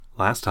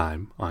Last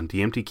time on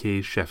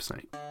DMTK's Chef's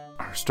Night.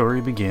 Our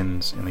story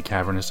begins in the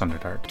cavernous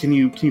Underdark. Can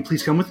you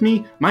please come with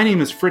me? My name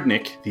is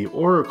Fridnick. The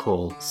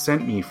Oracle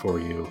sent me for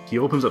you. He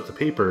opens up the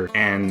paper,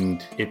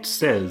 and it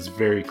says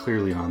very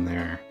clearly on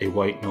there, a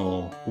white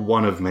gnoll,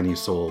 one of many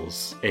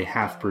souls, a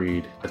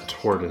half-breed, a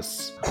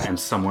tortoise, and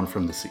someone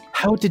from the sea.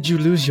 How did you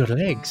lose your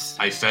legs?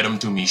 I fed him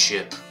to me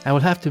ship. I will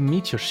have to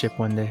meet your ship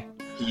one day.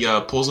 He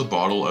pulls a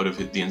bottle out of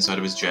the inside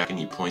of his jacket and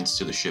he points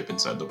to the ship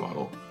inside the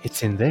bottle.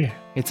 It's in there.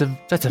 That's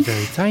a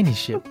very tiny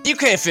ship. You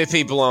can't fit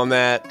people on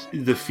that.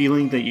 The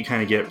feeling that you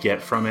kind of get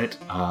from it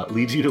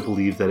leads you to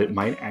believe that it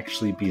might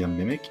actually be a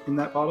mimic in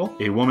that bottle.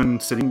 A woman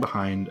sitting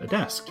behind a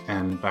desk,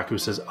 and Baku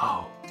says,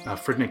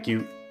 Fridnick,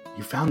 you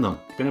found them.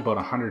 It's been about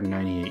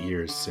 198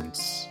 years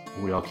since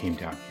we all came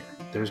down here.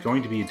 There's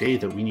going to be a day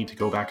that we need to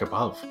go back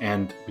above,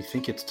 and we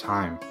think it's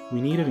time.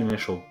 We need an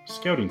initial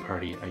scouting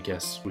party, I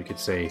guess we could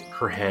say.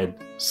 Her head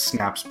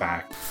snaps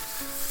back.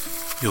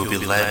 You'll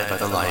be led by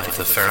the light of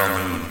the feral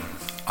moon,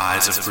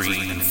 eyes of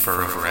green and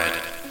fur of red.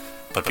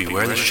 But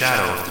beware the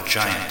shadow of the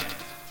giant,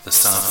 the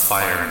son of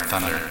fire and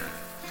thunder,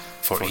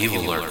 for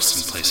evil lurks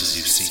in places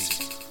you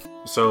seek.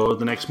 So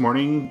the next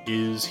morning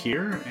is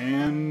here,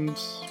 and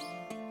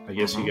I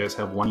guess you guys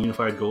have one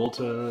unified goal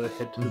to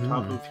head to the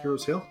top of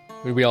Heroes Hill.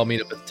 We all meet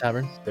up at the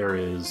tavern. There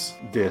is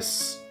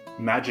this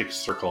magic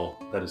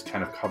circle that is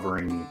kind of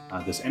covering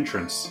this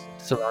entrance.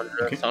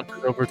 Sandra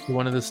saunters over to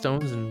one of the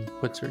stones and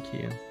puts her key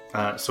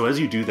in. So as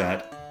you do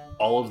that,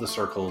 all of the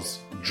circles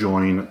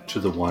join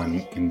to the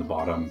one in the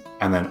bottom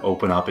and then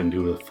open up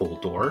into a full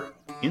door.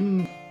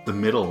 In the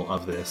middle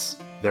of this,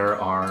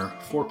 there are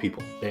 4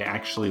 people. They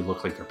actually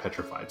look like they're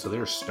petrified, so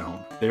they're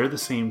stone. They're the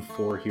same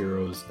 4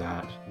 heroes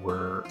that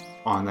were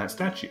on that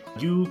statue.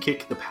 You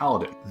kick the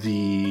paladin.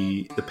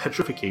 The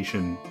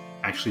petrification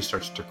actually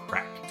starts to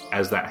crack.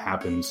 As that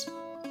happens,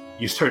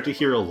 you start to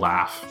hear a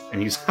laugh, and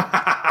he's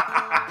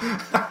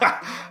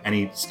and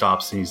he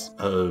stops and he's,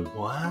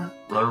 what?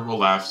 Rudder will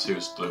laugh too,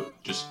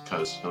 just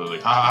because. I was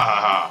like, ha ha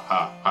ha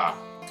ha ha.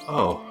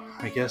 Oh,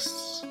 I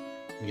guess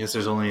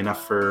there's only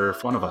enough for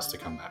one of us to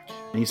come back.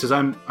 And he says,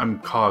 I'm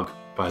Cog,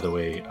 by the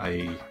way.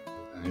 I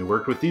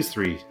worked with these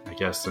 3, I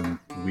guess, and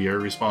we are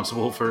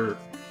responsible for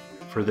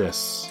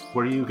this.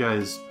 What are you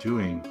guys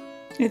doing?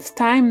 It's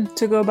time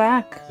to go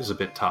back. This is a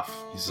bit tough.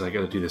 He says, I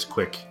gotta do this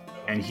quick.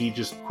 And he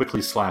just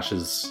quickly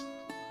slashes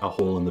a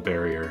hole in the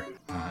barrier.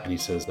 And he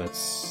says,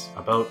 that's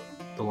about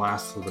the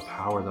last of the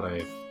power that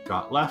I've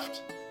got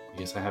left. I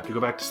guess I have to go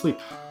back to sleep.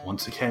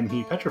 Once again,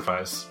 he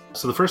petrifies.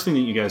 So the first thing that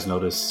you guys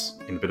notice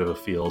in a bit of a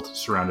field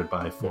surrounded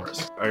by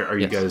forest. Are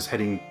you guys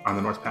heading on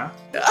the north path?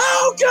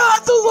 Oh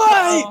god, the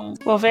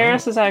light! Well,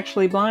 Varys is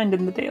actually blind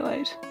in the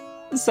daylight.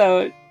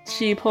 So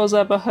she pulls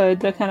up a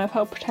hood to kind of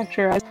help protect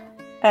her eyes.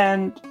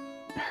 And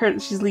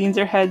she leans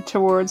her head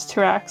towards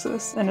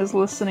Taraxis and is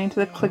listening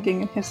to the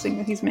clicking and hissing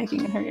that he's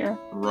making in her ear.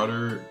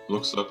 Rudder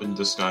looks up into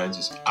the sky and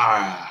says,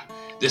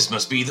 this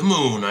must be the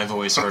moon I've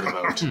always heard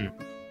about.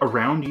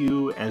 Around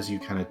you, as you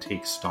kind of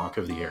take stock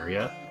of the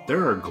area,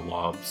 there are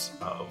globs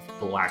of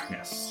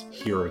blackness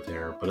here or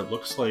there, but it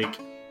looks like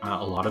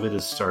a lot of it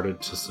has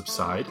started to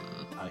subside.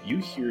 You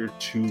hear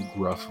 2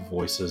 gruff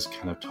voices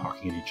kind of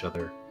talking at each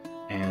other,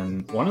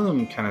 and one of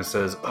them kind of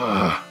says,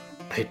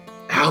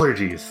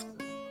 allergies.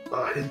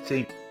 I didn't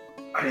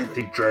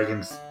think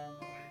dragons,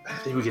 I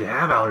didn't think we could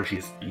have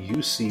allergies.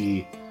 You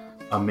see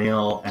a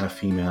male and a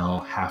female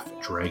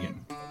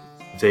half-dragon.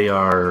 They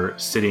are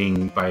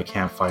sitting by a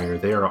campfire.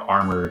 They are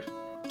armored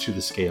to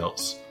the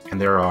scales. And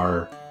there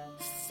are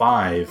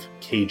 5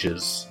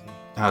 cages.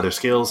 Their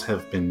scales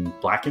have been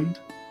blackened,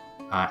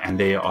 and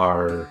they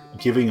are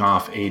giving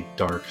off a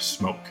dark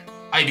smoke.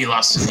 I be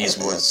lost in these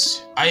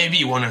woods. I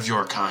be one of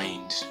your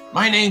kind.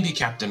 My name be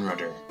Captain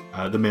Rudder.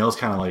 The male's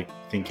kind of like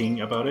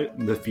thinking about it.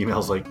 And the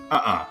female's like,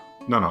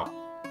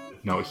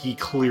 no, he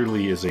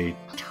clearly is a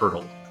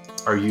turtle.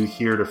 Are you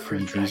here to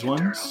free these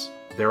ones?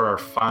 There are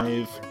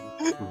 5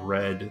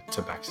 red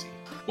tabaxi.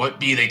 What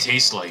be they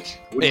taste like?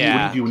 What do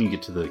you do when you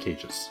get to the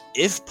cages?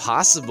 If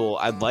possible,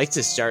 I'd like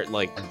to start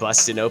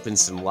busting open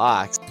some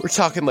locks. We're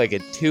talking like a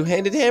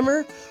 2-handed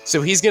hammer.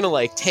 So he's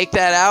gonna take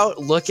that out,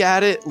 look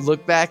at it,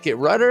 look back at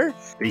Rudder.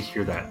 They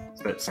hear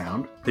that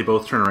sound. They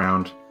both turn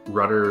around.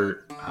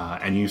 Rudder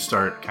and you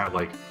start kind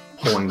of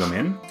pulling them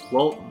in.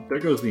 Well, there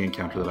goes the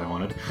encounter that I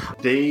wanted.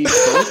 They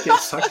both get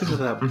sucked into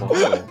that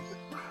ball.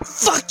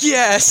 Fuck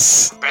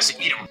yes!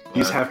 Bessie, eat him.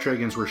 These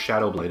half-dragons were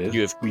shadow-bladed.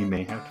 We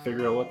may have to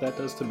figure out what that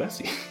does to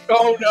Bessie.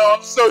 Oh no,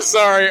 I'm so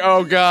sorry.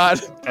 Oh god.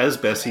 As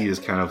Bessie is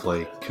kind of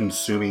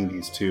consuming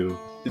these 2,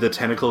 the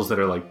tentacles that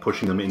are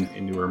pushing them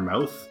into her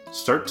mouth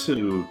start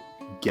to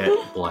get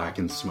black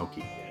and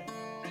smoky.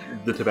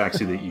 The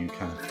tabaxi that you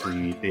kind of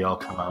freed, they all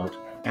come out,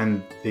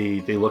 and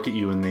they look at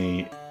you and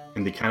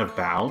they kind of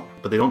bow,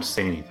 but they don't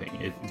say anything.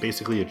 It's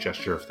basically a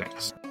gesture of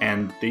thanks.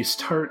 And they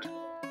start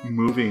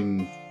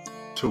moving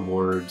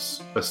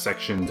towards a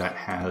section that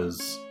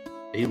has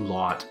a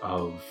lot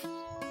of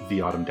the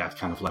Autumn Death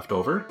kind of left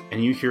over.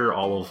 And you hear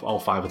all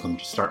 5 of them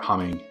just start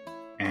humming,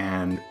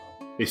 and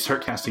they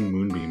start casting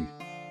Moonbeam,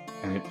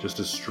 and it just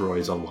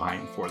destroys a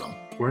line for them.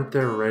 Weren't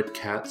there red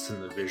cats in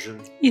the vision?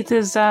 It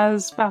is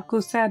as Baku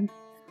said.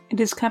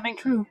 It is coming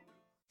true.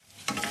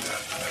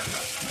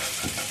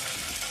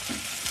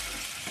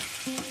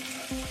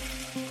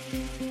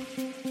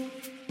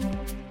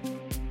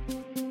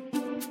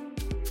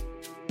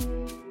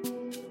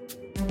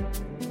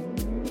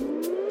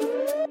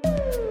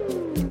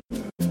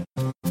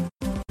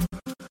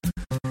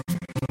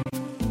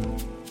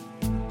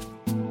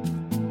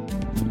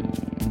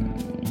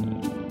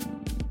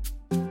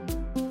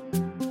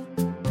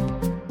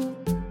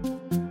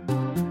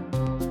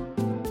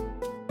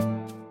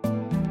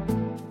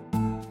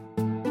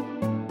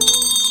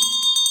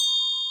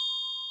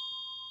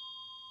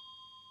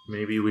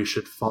 Maybe we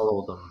should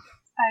follow them.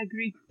 I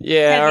agree.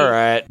 Yeah, Heavy. all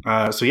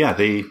right. So yeah,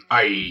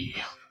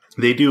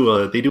 they do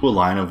a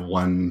line of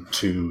 1,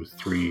 2,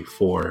 3,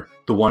 4.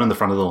 The one in the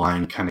front of the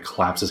line kind of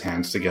claps his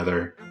hands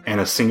together, and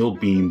a single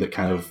beam that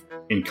kind of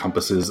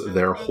encompasses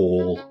their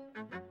whole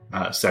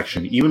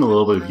section. Even a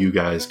little bit of you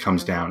guys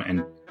comes down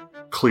and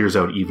clears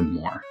out even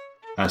more.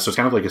 So it's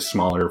kind of like a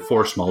smaller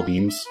 4 small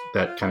beams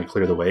that kind of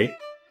clear the way,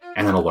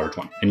 and then a large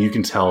one. And you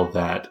can tell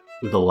that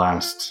the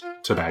last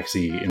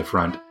Tabaxi in the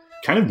front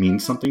kind of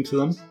means something to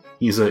them.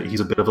 He's a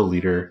bit of a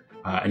leader,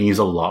 and he's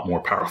a lot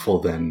more powerful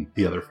than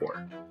the other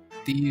 4.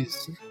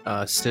 These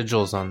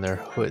sigils on their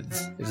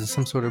hoods, is it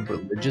some sort of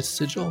religious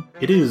sigil?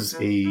 It is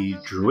a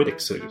druidic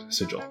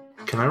sigil.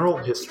 Can I roll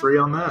history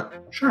on that?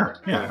 Sure,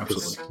 yeah, 'Cause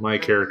absolutely. my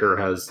character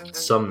has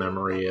some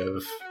memory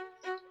of...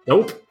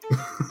 Nope.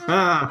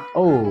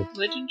 Oh,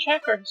 Religion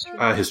check or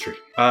history? History.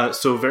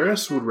 So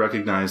Varys would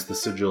recognize the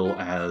sigil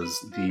as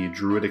the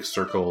druidic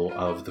circle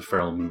of the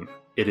Feral Moon.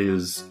 It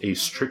is a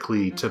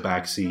strictly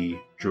Tabaxi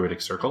druidic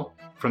circle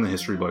from the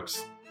history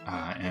books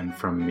and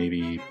from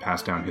maybe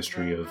passed down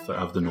history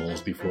of the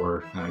Knolls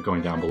before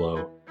going down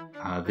below.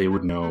 They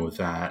would know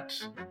that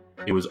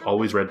it was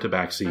always red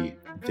Tabaxi.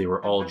 They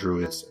were all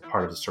druids,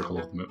 part of the Circle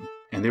of the Moon,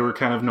 and they were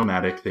kind of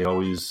nomadic. They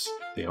always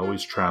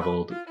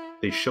traveled.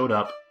 They showed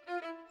up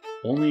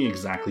only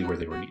exactly where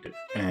they were needed,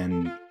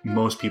 and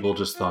most people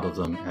just thought of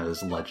them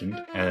as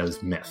legend,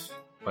 as myth.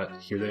 But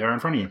here they are in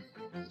front of you.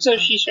 So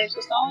she shares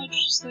this knowledge.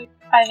 She's like,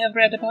 I have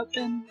read about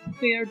them.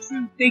 They are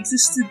true. They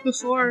existed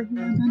before.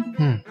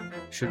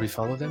 should we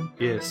follow them?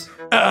 Yes.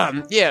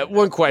 Yeah,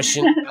 one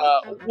question.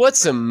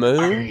 What's a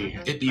moon?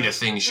 It'd be the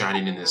thing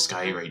shining in the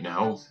sky right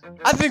now.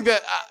 I think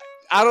that...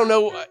 I don't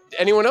know.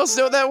 Anyone else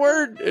know that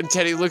word? And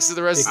Teddy looks at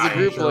the rest of the I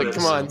group know like, this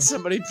come on, one.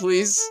 somebody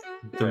please.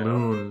 The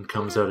moon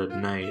comes out at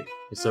night.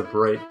 It's a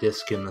bright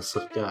disk in the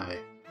sky.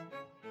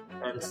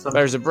 And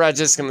There's a bright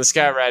disk in the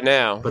sky right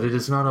now. But it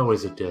is not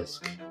always a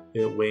disk.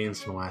 It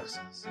wanes and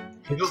waxes.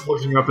 He's just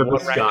looking up at the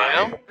What, right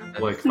sky,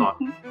 like thought.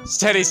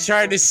 Teddy's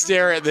trying to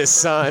stare at the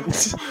sun,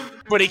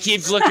 but he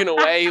keeps looking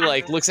away,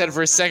 like looks at it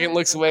for a second,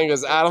 looks away and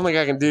goes, I don't think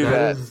I can do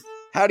that. is-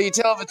 How do you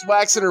tell if it's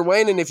waxing or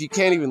waning if you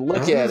can't even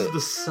look that at is it? the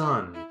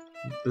sun.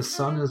 The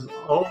sun is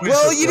always.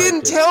 Well, a you bright didn't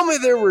disk. tell me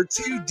there were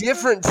two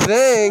different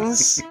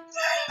things.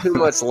 Too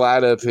much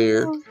light up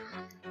here.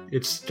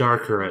 It's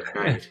darker at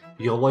night.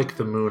 You'll like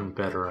the moon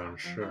better, I'm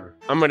sure.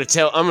 I'm gonna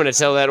tell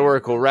that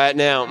oracle right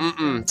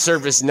now.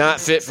 Surface not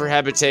fit for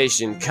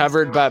habitation,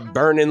 covered by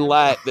burning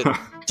light that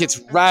gets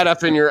right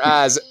up in your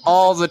eyes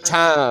all the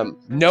time.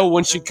 No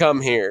one should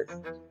come here.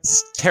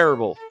 It's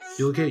terrible.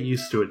 You'll get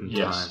used to it in time.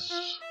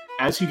 Yes.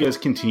 As you guys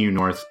continue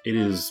north, it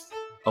is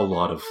a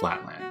lot of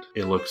flat land.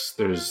 It looks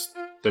there's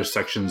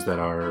sections that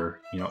are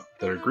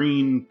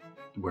green,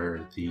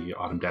 where the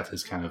autumn death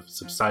has kind of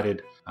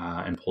subsided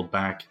and pulled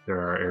back. There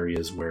are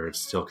areas where it's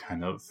still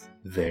kind of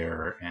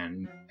there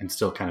and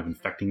still kind of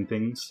infecting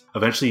things.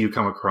 Eventually you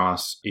come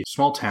across a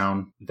small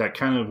town that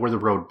kind of where the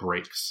road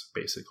breaks,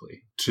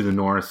 basically. To the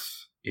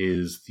north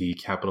is the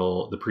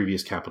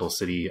previous capital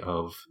city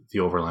of the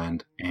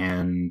Overland,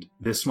 and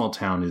this small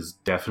town is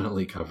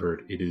definitely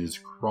covered. It is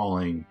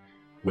crawling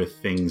with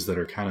things that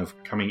are kind of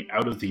coming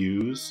out of the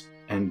ooze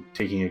and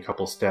taking a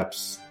couple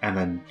steps and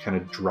then kind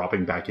of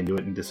dropping back into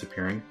it and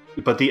disappearing.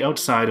 But the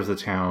outside of the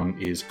town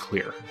is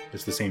clear.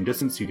 It's the same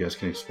distance. You guys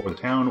can explore the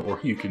town, or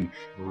you can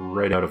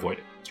right out avoid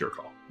it. It's your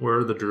call. Where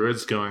are the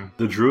druids going?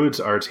 The druids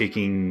are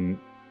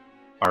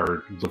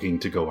looking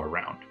to go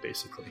around,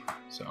 basically.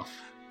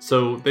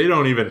 So they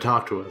don't even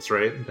talk to us,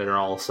 right? They're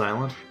all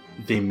silent?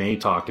 They may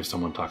talk if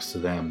someone talks to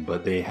them,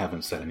 but they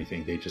haven't said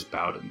anything. They just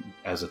bowed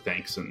as a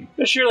thanks. And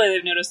But surely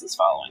they've noticed us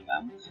following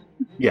them.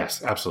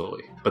 yes,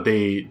 absolutely. But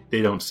they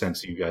don't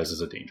sense you guys as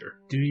a danger.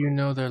 Do you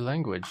know their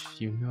language?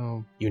 You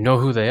know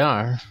who they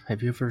are.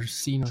 Have you ever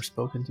seen or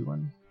spoken to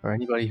one? Or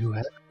anybody who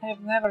has? I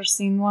have never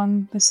seen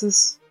one. This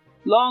is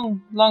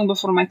long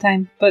before my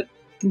time, but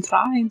I can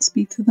try and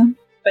speak to them.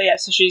 But yeah,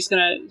 so she's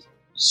gonna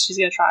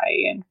try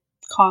and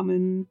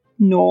common,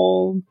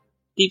 Knoll,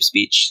 deep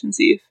speech and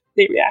see if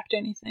they react to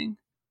anything.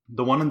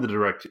 The one in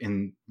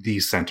the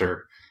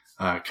center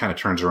kind of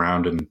turns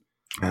around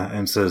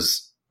and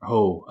says,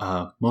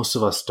 most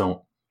of us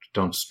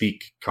don't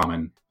speak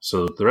common,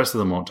 so the rest of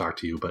them won't talk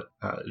to you. But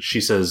she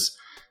says,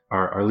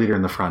 our leader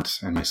in the front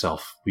and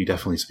myself, we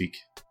definitely speak.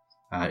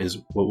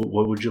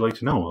 What would you like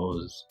to know? What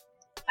was?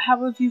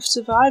 How have you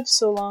survived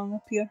so long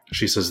up here?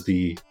 She says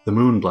the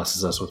moon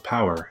blesses us with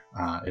power.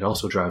 It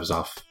also drives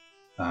off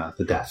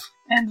the death.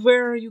 And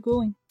where are you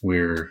going?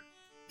 We're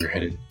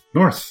headed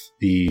north.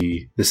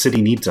 The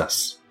city needs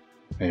us.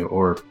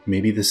 Or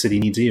maybe the city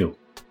needs you.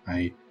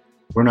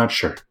 We're not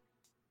sure.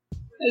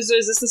 Is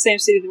this the same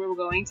city that we're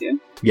going to?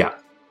 Yeah.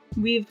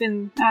 We've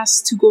been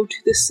asked to go to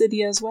this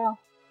city as well.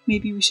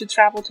 Maybe we should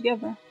travel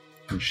together.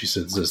 And she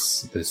says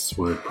this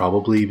would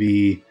probably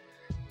be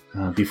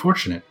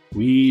fortunate.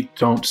 We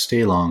don't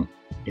stay long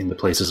in the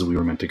places we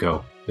were meant to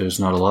go. There's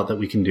not a lot that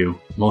we can do.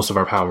 Most of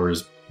our power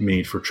is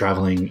made for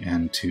traveling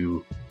and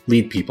to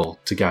lead people,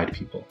 to guide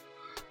people.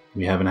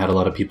 We haven't had a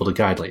lot of people to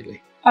guide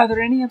lately. Are there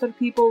any other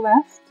people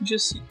left?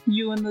 Just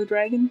you and the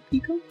dragon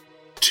people?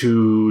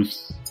 To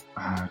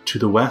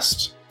the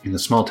west, in the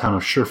small town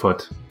of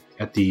Surefoot,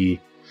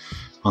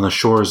 on the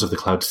shores of the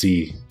Cloud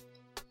Sea,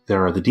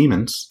 there are the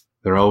demons.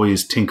 They're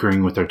always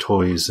tinkering with their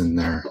toys and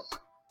their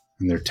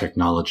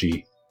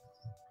technology.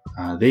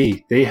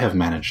 They have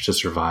managed to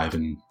survive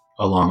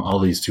along all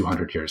these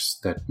 200 years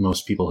that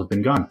most people have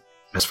been gone.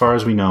 As far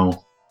as we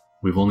know,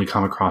 we've only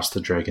come across the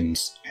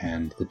dragons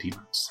and the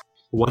demons.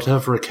 What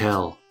of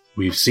Raquel?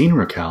 We've seen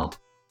Raquel.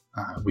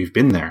 We've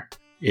been there.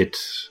 It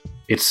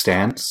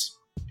stands.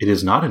 It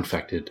is not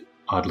infected,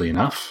 oddly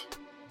enough.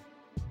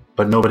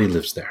 But nobody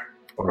lives there.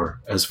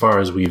 Or, as far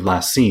as we've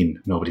last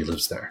seen, nobody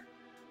lives there.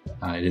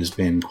 It has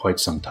been quite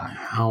some time.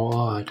 How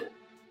odd.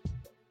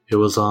 It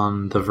was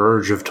on the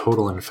verge of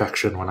total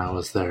infection when I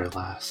was there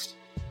last.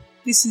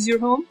 This is your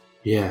home?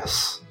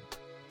 Yes.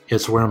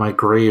 It's where my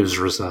graves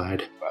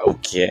reside.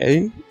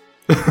 Okay.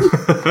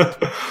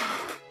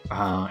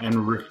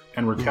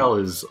 And Raquel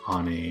is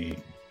on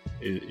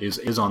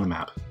is on the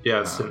map.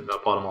 Yeah, it's in the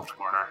bottom left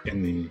corner.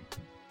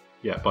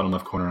 Bottom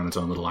left corner on its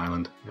own little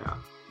island. Yeah.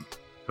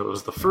 It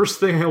was the first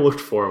thing I looked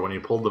for when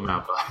you pulled the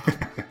map up.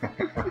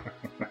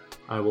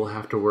 I will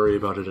have to worry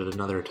about it at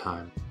another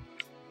time.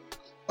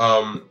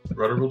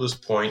 Rudder will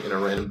just point in a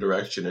random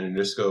direction and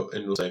just go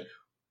and will say,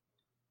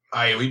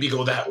 "Aye, we be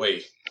go that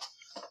way."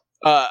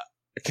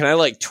 Can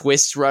I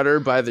twist Rudder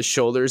by the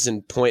shoulders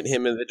and point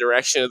him in the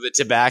direction of the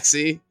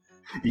tabaxi?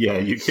 Yeah,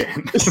 you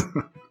can.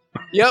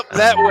 Yep,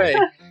 that way.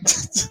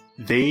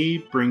 They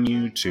bring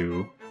you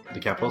to the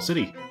capital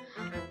city.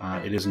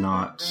 It is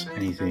not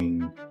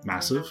anything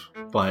massive,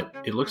 but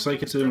it looks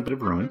like it's in a bit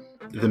of ruin.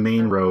 The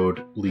main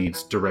road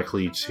leads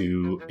directly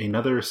to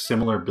another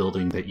similar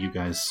building that you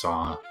guys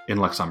saw in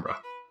Luxumbra.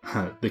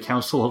 The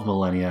Council of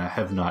Millennia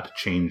have not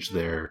changed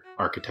their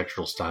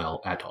architectural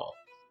style at all.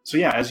 So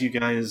yeah, as you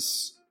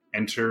guys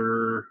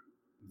enter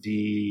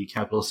the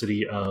capital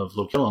city of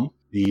Lokilum,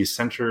 the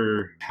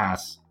center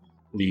path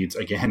leads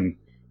again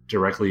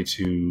directly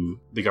to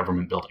the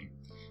government building.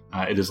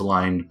 It is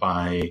aligned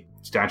by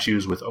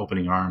statues with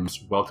opening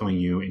arms welcoming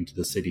you into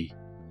the city.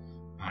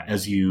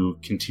 As you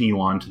continue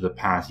on to the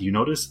path, you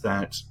notice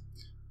that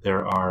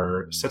there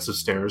are sets of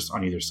stairs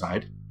on either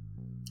side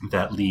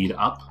that lead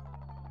up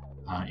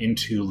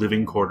into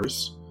living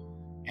quarters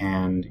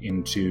and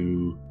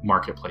into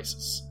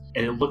marketplaces.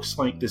 And it looks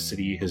like the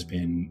city has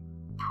been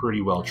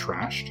pretty well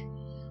trashed.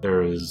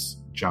 There is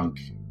junk,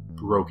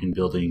 broken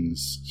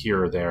buildings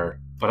here or there.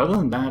 But other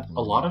than that,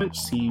 a lot of it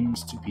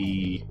seems to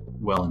be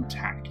well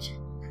intact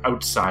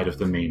outside of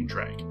the main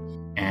drag.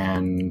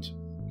 And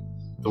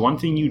the one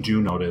thing you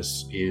do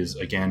notice is,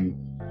 again,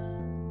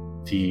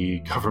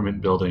 the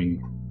government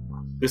building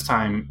this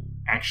time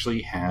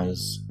actually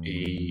has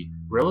a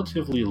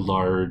relatively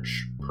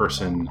large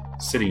person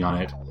sitting on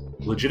it,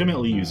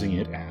 legitimately using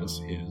it as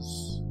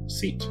his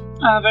seat.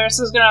 Varys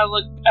is gonna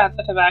look at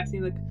the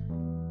tabaxi like,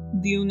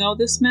 do you know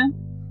this man?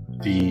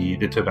 The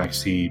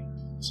tabaxi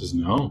says,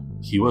 no,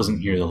 he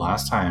wasn't here the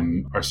last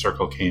time our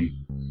circle came.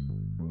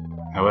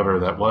 However,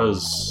 that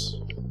was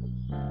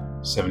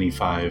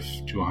 75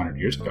 to 100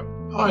 years ago.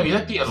 Oh,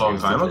 that'd be a long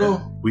time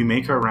ago. We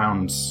make our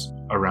rounds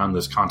around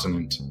this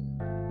continent,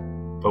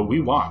 but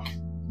we walk.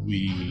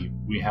 We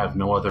have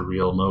no other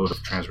real mode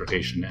of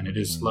transportation, and it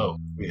is slow.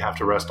 We have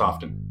to rest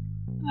often.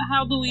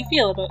 How do we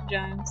feel about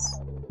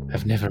giants?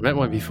 I've never met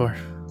one before.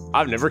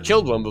 I've never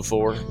killed one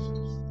before.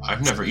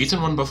 I've never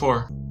eaten one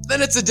before.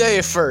 Then it's a day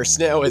of first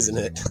now, isn't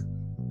it?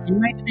 He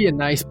might be a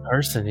nice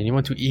person, and you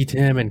want to eat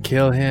him and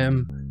kill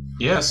him.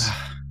 Yes.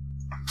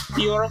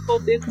 The Oracle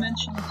did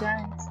mention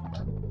giants.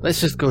 Let's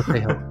just go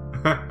say hello.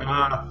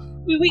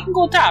 We can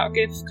go talk.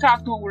 If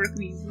talk won't work,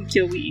 we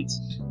kill, we eat.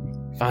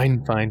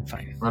 Fine.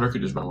 Rudder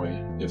could just run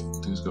away if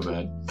things go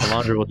bad.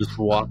 Alondra will just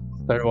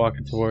start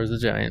walking towards the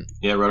giant.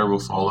 Yeah, Rudder will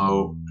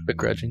follow.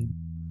 Begrudging.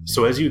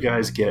 So as you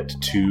guys get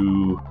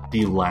to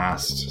the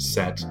last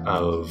set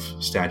of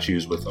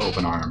statues with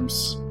open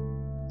arms,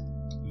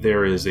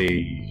 there is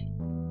a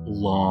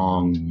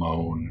long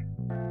moan.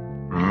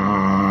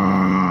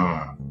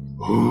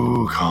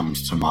 Who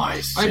comes to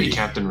my city? I be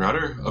Captain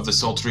Rudder of the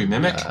Sultry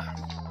Mimic.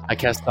 I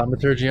cast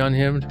Thaumaturgy on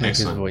him to make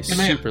Excellent. his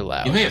voice super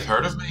loud. You may have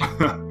heard of me.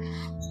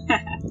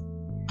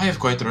 I have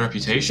quite the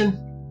reputation.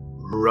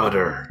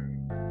 Rudder.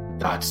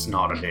 That's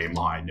not a name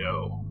I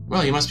know.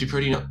 Well, you must be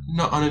pretty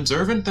not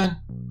unobservant then.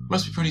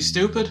 Must be pretty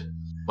stupid.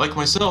 like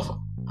myself,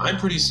 I'm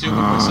pretty stupid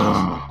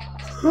myself.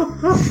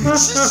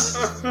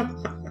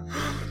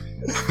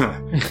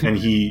 And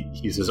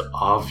he says,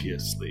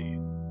 obviously.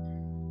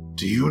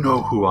 Do you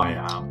know who I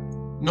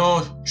am?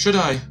 No, should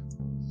I?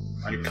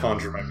 I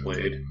conjure my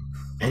blade.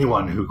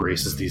 Anyone who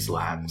graces these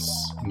lands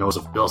knows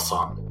of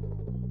Bilsong,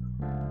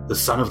 the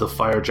son of the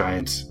fire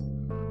giant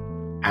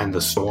and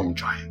the storm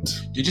giant.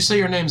 Did you say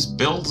your name's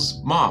Bill's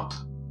Mop?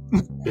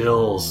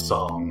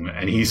 Bilsong.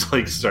 And he's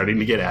like starting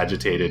to get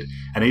agitated.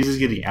 And as he's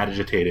getting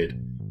agitated,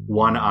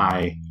 one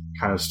eye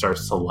kind of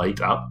starts to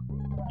light up.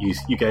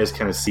 You guys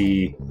kind of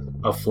see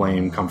a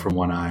flame come from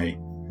one eye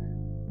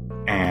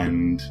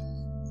and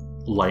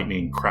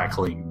lightning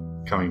crackling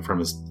coming from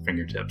his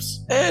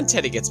fingertips. And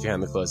Teddy gets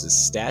behind the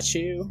closest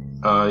statue.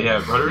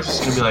 Yeah, Rudder's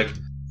just gonna be like,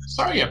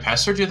 sorry I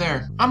pestered you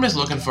there. I'm just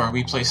looking for a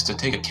wee place to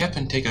take a kip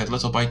and take a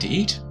little bite to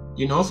eat.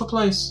 You know of a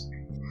place?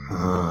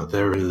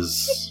 There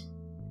is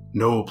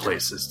no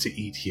places to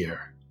eat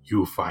here.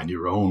 You find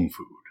your own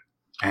food.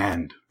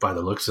 And by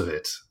the looks of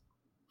it,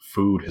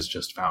 food has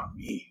just found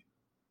me.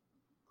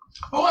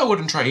 Oh, I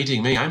wouldn't try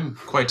eating me. I'm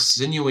quite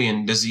sinewy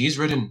and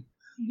disease-ridden.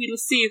 We'll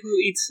see who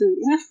eats who.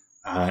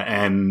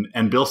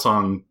 And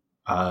Bilsong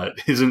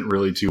isn't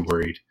really too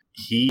worried.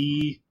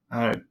 He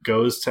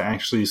goes to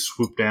actually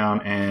swoop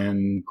down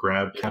and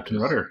grab Captain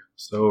Rudder.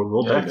 So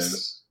roll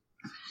Dex.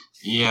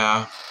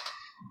 Yeah.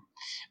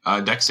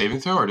 Dex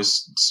saving throw or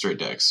just straight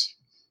Dex?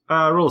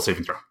 Roll a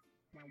saving throw.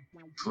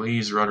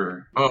 Please,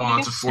 Rudder. Oh,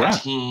 that's a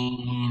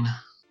 14.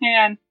 Hang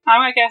on.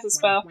 I'm going to cast a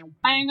spell.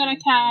 I am going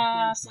to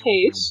cast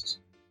Haste.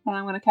 And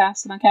I'm going to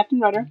cast it on Captain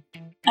Rudder.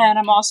 And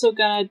I'm also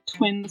going to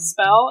twin the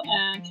spell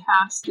and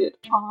cast it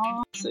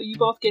on... So you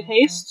both get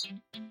haste.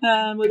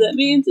 What that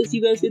means is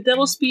you guys get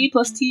double speed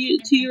plus T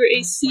to your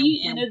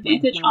AC and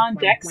advantage on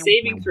Dex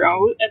saving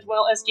throw, as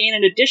well as gain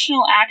an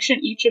additional action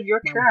each of your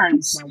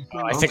turns.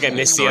 Oh, I think I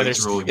missed the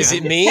others. Is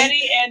it me?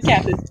 Teddy and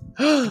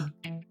Captain.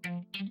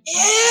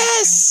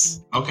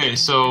 Yes! Okay,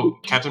 so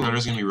Captain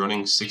Rudder's going to be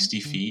running 60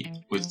 feet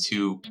with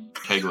 2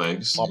 peg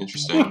legs.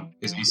 Interesting.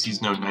 His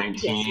AC's now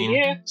 19.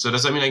 Yeah. So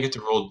does that mean I get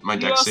to roll my You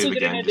Dex also save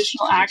get again? an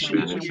additional action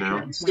each of advantage your now?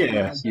 turns.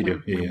 Yeah, you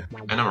do. Yeah.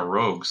 And I'm a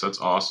rogue, so that's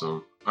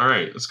awesome.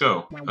 Alright, let's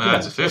go.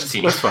 That's a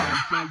 15. That's fine.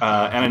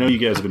 And I know you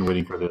guys have been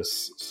waiting for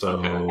this, so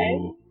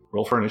Okay.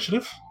 roll for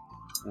initiative.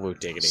 Woo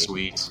diggity.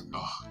 Sweet.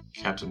 Oh,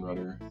 Captain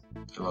Rudder.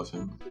 I love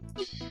him.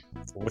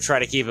 We'll try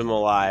to keep him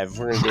alive.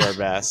 We're going to do our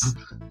best.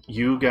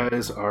 You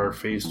guys are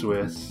faced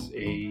with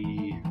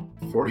a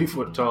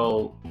 40-foot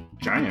tall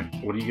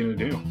giant. What are you going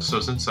to do? So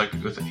since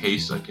with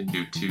haste I can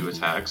do 2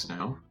 attacks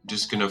now, I'm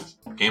just going to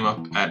aim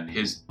up at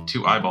his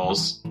 2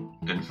 eyeballs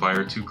and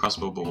fire 2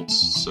 crossbow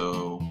bolts.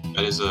 So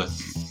that is a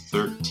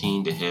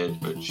 13 to hit,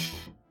 which...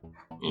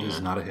 It is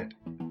not a hit.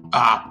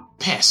 Ah,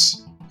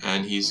 piss!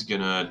 And he's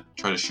going to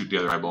try to shoot the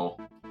other eyeball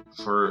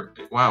for...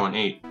 Wow, an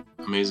 8.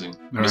 Amazing.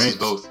 All Misses right.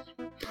 both.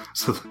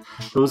 So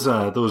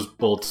those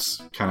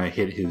bolts kind of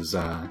hit his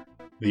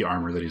the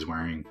armor that he's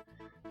wearing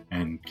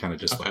and kind of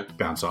just like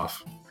bounce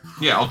off.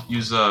 Yeah, I'll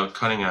use a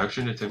cunning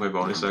action to take my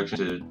bonus action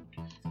to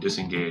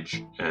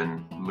disengage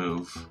and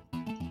move.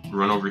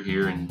 Run over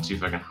here and see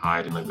if I can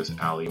hide in like this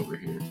alley over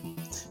here.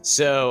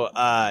 So,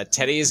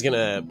 Teddy is going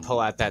to pull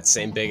out that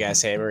same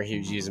big-ass hammer he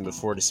was using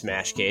before to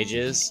smash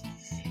cages.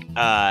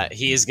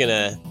 He is going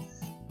to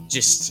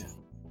just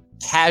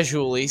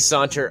casually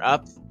saunter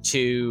up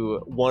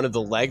to one of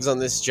the legs on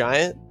this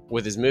giant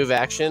with his move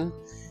action,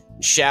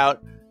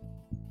 shout,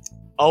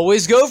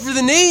 "Always go for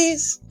the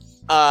knees!"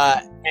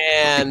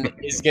 And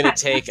is going to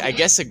take, I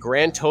guess, a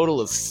grand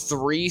total of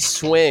 3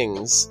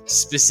 swings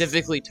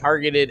specifically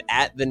targeted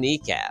at the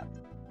kneecap.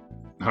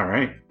 All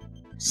right.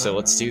 So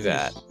let's do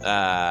that.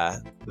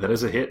 That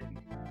is a hit.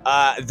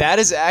 That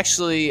is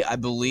actually, I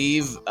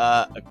believe,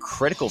 a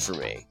critical for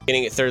me.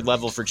 Getting at 3rd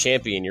level for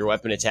champion, your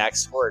weapon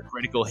attacks for a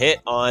critical hit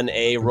on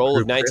a roll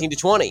of 19 to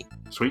 20.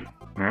 Sweet.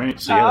 All right.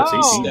 So yeah,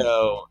 that's 18.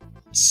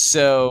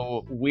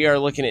 So we are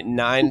looking at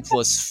 9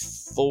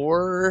 plus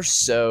 4,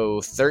 so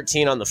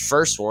 13 on the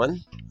first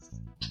one.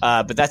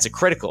 But that's a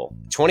critical.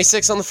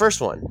 26 on the first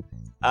one.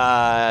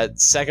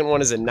 Second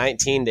one is a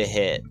 19 to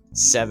hit.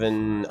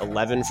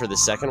 11 for the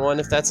second one,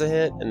 if that's a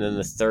hit. And then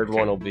the third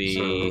one will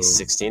be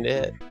 16 to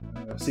hit.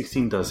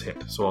 16 does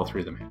hit, so all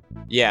 3 of them hit.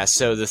 Yeah,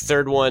 so the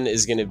third one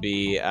is going to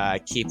be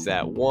keep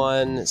that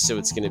 1, so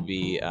it's going to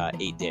be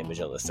 8 damage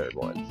on the third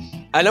one.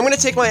 And I'm going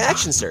to take my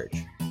action surge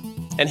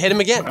and hit him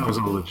again. That was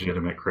a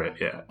legitimate crit,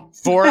 yeah.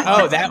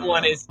 That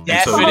one is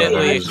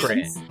definitely a so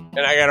crit.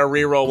 And I got to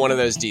reroll one of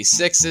those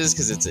d6s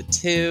because it's a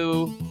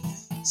 2.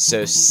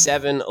 So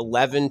 7,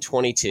 11,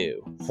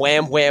 22.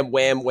 Wham, wham,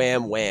 wham,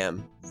 wham,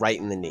 wham. Right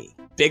in the knee.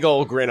 Big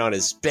old grin on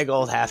his big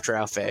old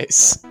half-drow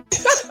face.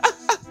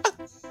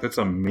 That's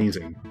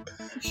amazing.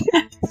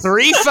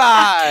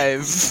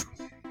 3-5.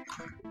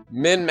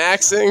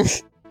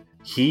 Min-maxing.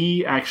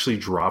 He actually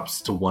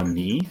drops to one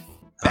knee.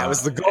 That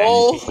was the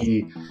goal.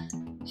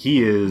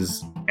 He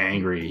is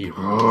angry.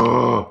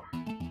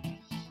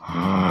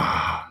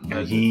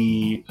 And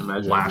he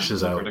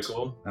lashes out.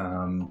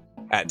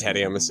 At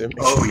Teddy, I'm assuming.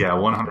 Oh yeah,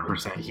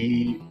 100%.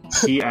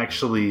 He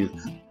actually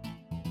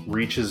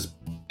reaches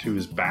to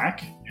his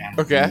back.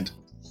 And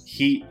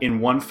he, in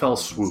one fell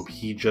swoop,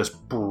 he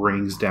just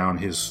brings down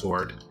his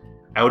sword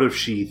out of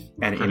sheath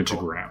and into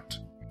ground.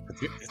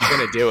 It's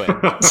gonna do it.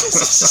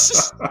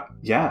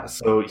 Yeah,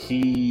 so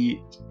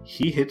he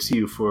hits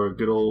you for a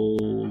good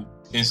old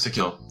Insta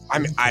kill. I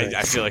mean,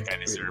 I feel like I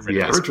deserve it.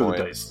 yeah. At this Virtual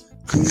point. dice.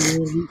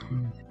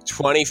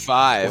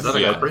 25. Is that a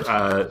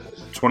Yeah,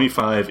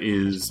 25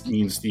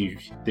 means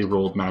they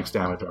rolled max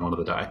damage on one of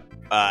the die.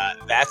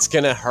 That's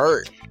gonna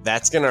hurt.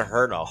 That's gonna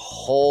hurt a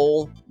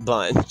whole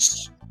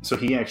bunch. So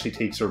he actually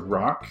takes a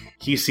rock.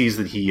 He sees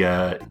that he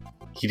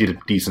did a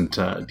decent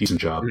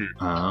job,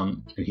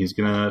 and he's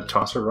gonna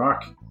toss a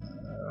rock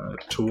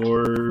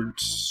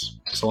towards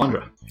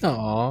Solandra.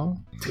 Aw.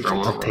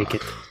 I'll take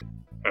it.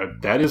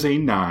 That is a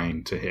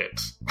 9 to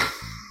hit.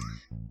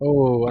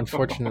 Oh,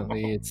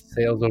 unfortunately, it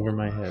sails over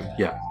my head.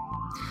 Yeah.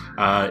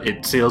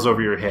 It sails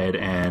over your head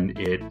and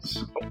it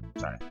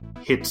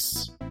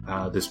hits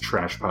this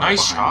trash pile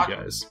Nice behind shot. you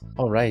guys.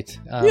 All right.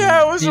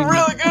 Yeah, it was a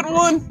really good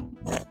one.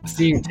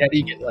 Seeing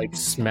Teddy get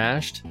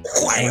smashed,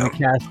 I'm going to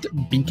cast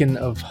Beacon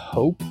of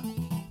Hope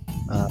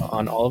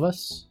on all of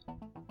us.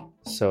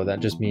 So that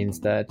just means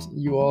that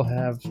you all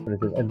have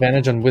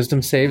advantage on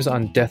wisdom saves,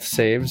 on death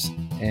saves,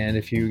 and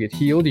if you get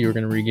healed, you're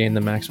going to regain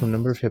the maximum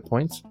number of hit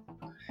points.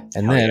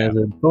 And then, as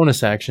a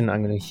bonus action,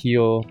 I'm going to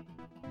heal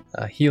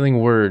Healing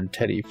Word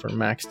Teddy for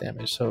max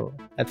damage. So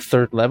at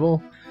 3rd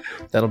level,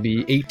 that'll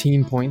be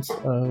 18 points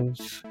of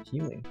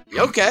healing.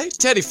 Okay,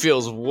 Teddy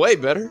feels way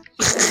better.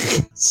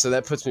 So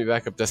that puts me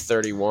back up to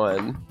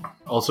 31.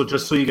 Also,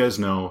 just so you guys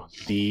know,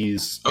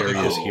 these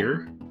areas cool.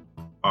 here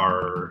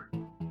are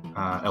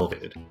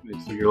elevated.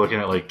 So you're looking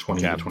at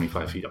 20 to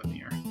 25 feet up in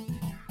the air.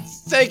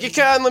 Thank you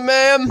kindly,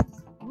 ma'am.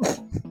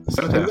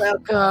 Cenotaph.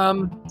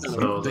 Welcome.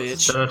 So the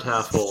Bitch.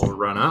 Cenotaph will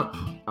run up.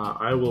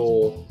 I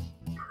will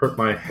put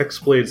my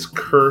Hexblade's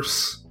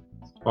Curse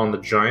on the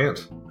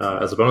giant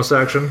as a bonus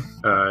action.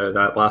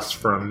 That lasts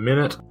for a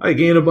minute. I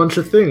gain a bunch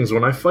of things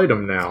when I fight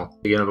him now.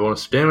 I gain a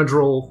bonus damage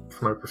roll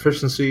for my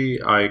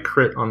proficiency. I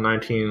crit on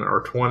 19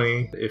 or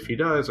 20. If he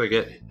dies, I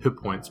get hit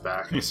points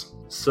back. Nice.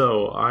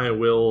 So I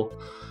will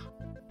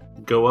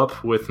go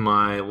up with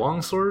my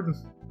longsword,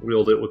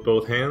 wield it with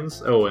both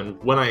hands. Oh,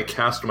 and when I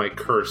cast my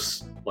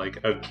curse,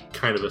 a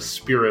kind of a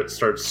spirit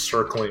starts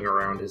circling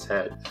around his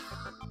head.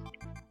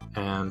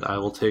 And I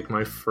will take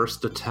my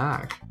first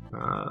attack.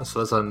 So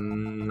that's a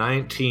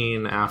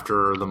 19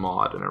 after the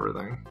mod and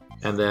everything.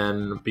 And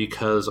then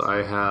because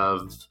I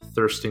have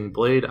Thirsting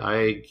Blade,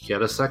 I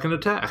get a second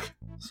attack.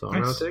 So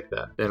I'm going to take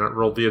that. And it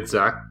rolled the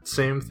exact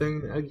same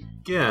thing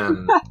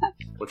again,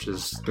 which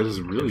is That is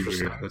really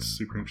interesting. weird. That's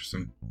super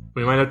interesting.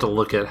 We might have to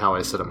look at how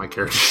I set up my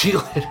character sheet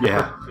later.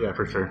 Yeah,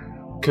 for sure.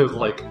 Because,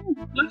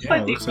 Looks Yeah,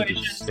 like it the looks like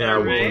equation. it's yeah,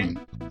 right?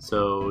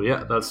 so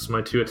yeah, that's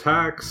my 2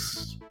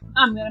 attacks.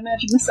 I'm gonna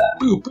imagine this up.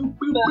 But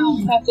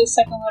at the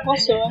 2nd level,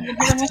 so I'm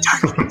gonna hit him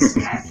with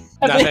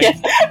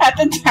at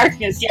the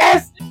darkness,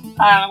 yes!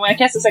 I'm gonna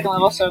cast the 2nd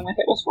level, so I'm gonna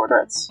hit with 4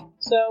 darts.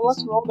 So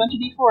let's roll a bunch of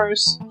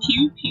d4s.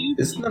 Pew, pew.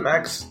 Isn't the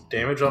max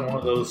damage on one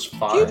of those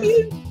 5?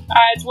 Pew, pew.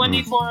 It's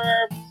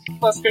 1d4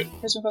 plus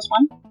charisma plus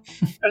 1.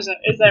 Or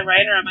is that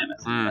right, or am I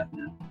messing with that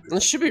now?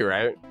 That should be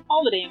right.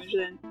 All the damage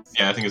then.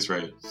 Yeah, I think it's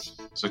right.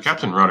 So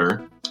Captain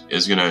Rudder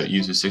is going to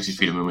use his 60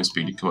 feet of movement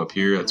speed to come up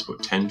here. That's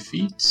about 10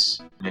 feet.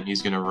 And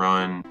he's going to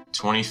run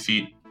 20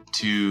 feet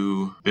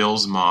to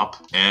Bill's mop.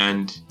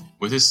 And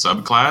with his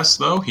subclass,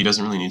 though, he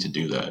doesn't really need to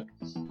do that.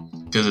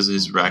 Because of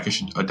his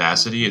rakish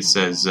audacity, it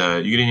says you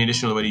get an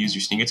additional way to use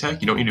your sneak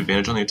attack. You don't need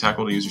advantage on the attack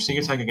roll to use your sneak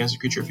attack against a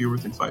creature if you're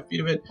within 5 feet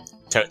of it.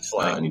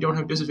 And you don't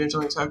have disadvantage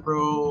on the attack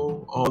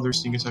roll. All other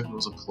sneak attack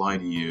rolls apply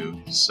to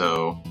you.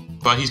 So,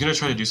 but he's going to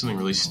try to do something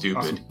really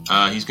stupid.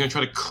 He's going to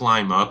try to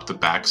climb up the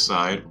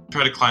backside.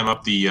 Try to climb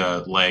up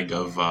the leg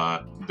of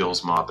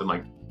Bill's mop,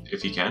 and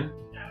if he can.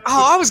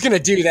 Oh, I was gonna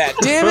do that.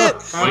 Damn it!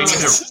 What are you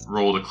going to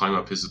roll to climb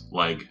up his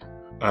leg?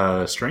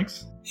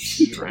 Strength?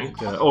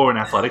 Strength? Or an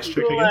athletics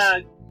check, I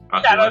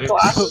guess? Shadow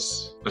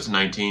class. That's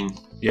 19.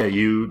 Yeah,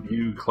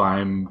 you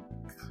climb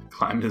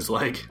his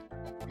leg.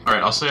 All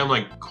right, I'll say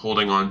I'm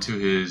holding on to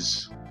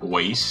his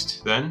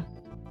waist then,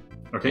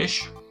 Okay.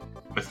 ish,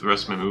 with the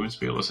rest of my movement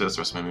speed. Let's say that's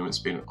the rest of my movement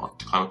speed to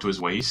climb up to his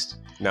waist.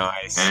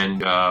 Nice.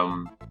 And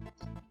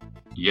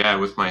yeah,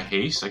 with my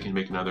haste, I can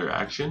make another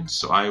action.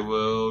 So I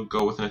will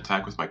go with an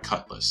attack with my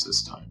cutlass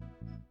this time.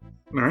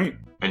 All right.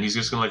 And he's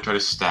just gonna try to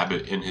stab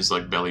it in his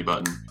belly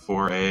button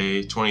for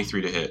a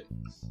 23 to hit,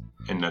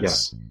 and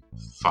that's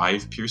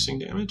 5 piercing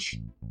damage.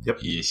 Yep.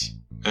 Yes.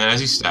 And then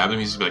as he stabbed him,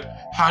 he's gonna be like,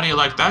 "How do you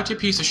like that, you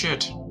piece of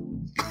shit?"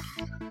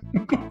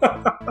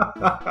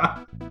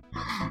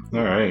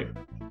 All right.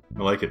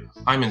 I like it.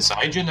 I'm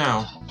inside you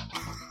now.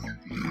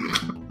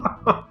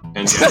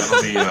 And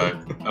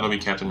yeah, that'll be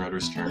Captain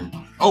Rudder's turn.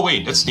 Oh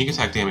wait, that's sneak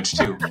attack damage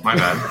too. My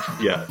bad.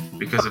 Yeah.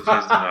 Because of his so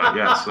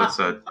that's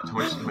how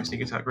much is my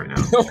sneak attack right now?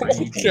 Oh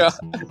my god.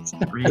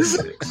 3,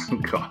 6. Oh,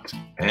 God.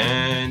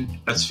 And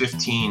that's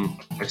 15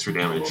 extra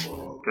damage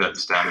to that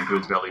stab into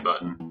his belly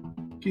button.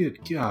 Good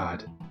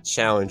God.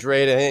 Challenge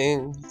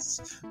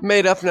ratings.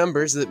 Made up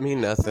numbers that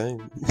mean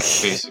nothing.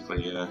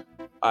 Basically, yeah.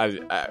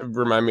 I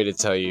remind me to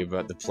tell you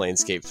about the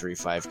Planescape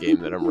 3.5 game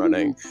that I'm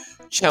running.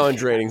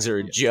 Challenge ratings are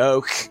a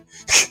joke.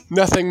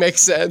 Nothing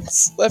makes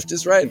sense. Left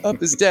is right,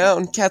 up is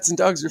down. Cats and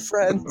dogs are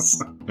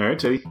friends. All right,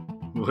 Teddy.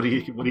 What do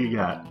you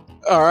got?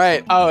 All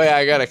right. Oh yeah,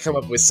 I gotta come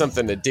up with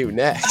something to do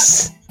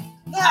next.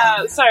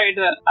 Sorry,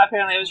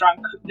 apparently I was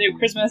wrong. The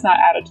charisma is not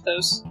added to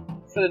those.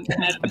 For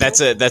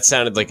the That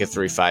sounded like a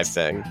 3.5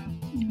 thing.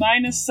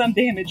 Minus some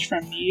damage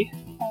from me.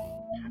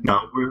 No,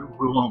 we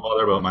won't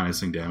bother about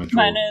minusing damage.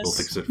 We'll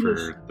fix it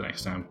for the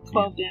next time.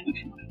 12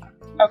 damage.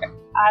 Okay,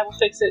 I will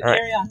fix it. All right.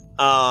 Carry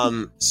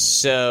on.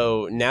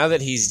 So now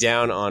that he's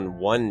down on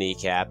one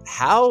kneecap,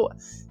 how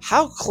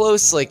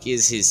close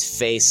is his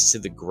face to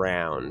the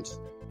ground?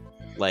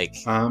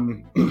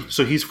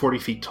 So he's 40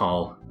 feet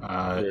tall.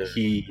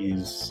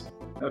 He's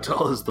how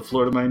tall is the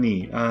floor to my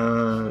knee?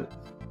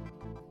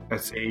 I'd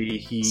say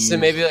he's so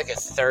maybe a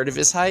third of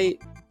his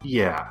height.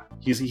 Yeah,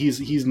 he's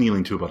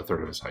kneeling to about a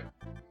third of his height.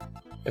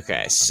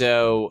 Okay,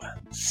 so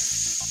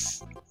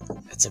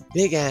that's a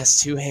big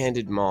ass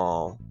two-handed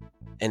maul,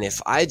 and if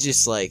I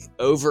just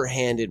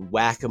overhanded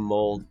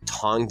whack-a-mole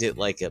tonged it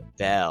like a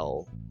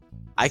bell,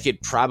 I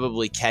could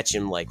probably catch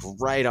him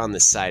right on the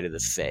side of the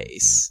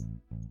face.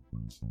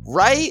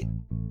 Right?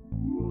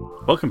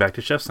 Welcome back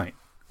to Chef's Night.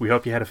 We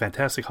hope you had a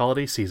fantastic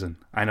holiday season.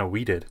 I know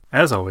we did.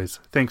 As always,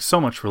 thanks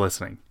so much for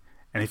listening.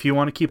 And if you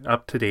want to keep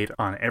up to date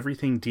on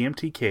everything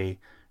DMTK,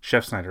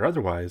 Chef's Night or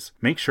otherwise,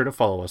 make sure to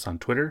follow us on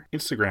Twitter,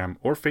 Instagram,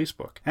 or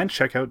Facebook, and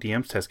check out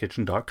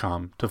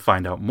dmstestkitchen.com to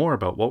find out more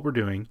about what we're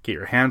doing, get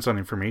your hands on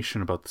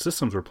information about the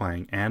systems we're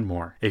playing, and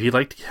more. If you'd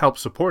like to help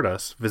support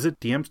us, visit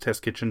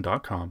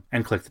dmstestkitchen.com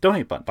and click the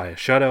donate button, buy a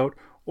shutout,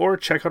 or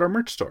check out our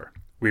merch store.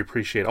 We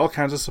appreciate all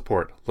kinds of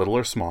support, little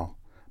or small.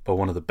 But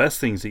one of the best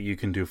things that you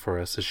can do for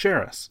us is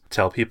share us,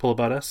 tell people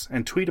about us,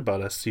 and tweet about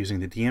us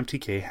using the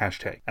DMTK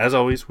hashtag. As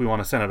always, we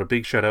want to send out a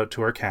big shout out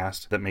to our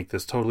cast that make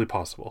this totally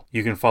possible.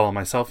 You can follow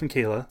myself and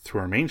Kayla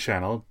through our main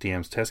channel,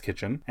 DM's Test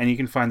Kitchen, and you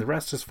can find the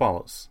rest as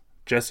follows.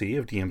 Jesse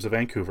of DMs of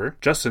Vancouver,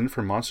 Justin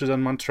from Monsters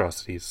and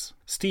Monstrosities,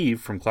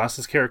 Steve from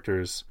Classes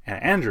Characters,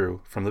 and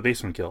Andrew from the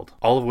Basement Guild,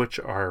 all of which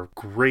are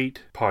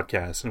great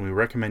podcasts, and we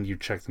recommend you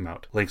check them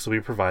out. Links will be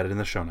provided in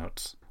the show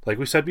notes. Like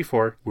we said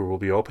before, we will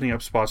be opening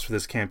up spots for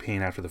this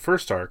campaign after the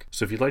first arc,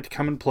 so if you'd like to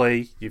come and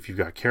play, if you've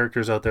got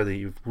characters out there that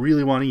you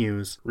really want to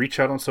use, reach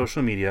out on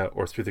social media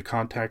or through the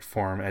contact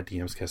form at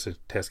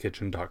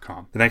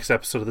dmstestkitchen.com. The next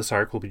episode of this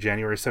arc will be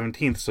January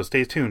 17th, so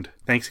stay tuned.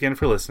 Thanks again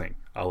for listening.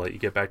 I'll let you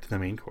get back to the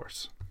main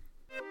course.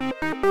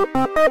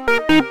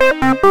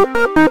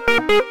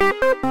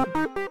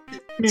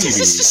 Maybe.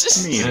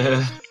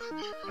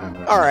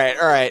 All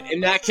right. In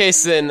that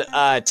case, then,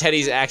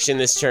 Teddy's action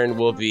this turn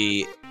will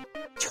be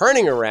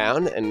turning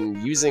around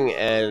and using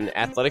an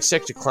athletics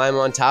check to climb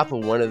on top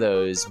of one of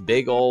those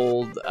big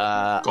old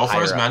go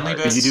for his manly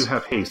But bits. you do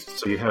have haste,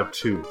 so you have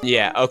 2.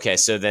 Yeah, okay,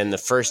 so then the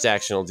first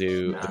action will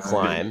do the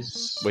climb,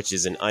 which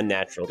is an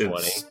unnatural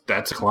 20.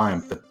 That's a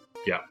climb, but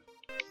yeah.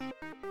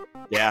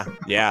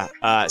 Yeah.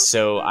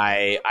 So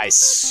I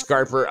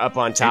scarper up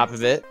on top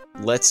of it.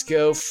 Let's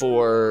go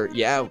for,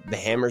 the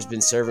hammer's been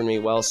serving me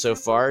well so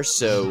far,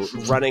 so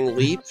running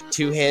leap,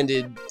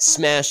 two-handed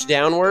smash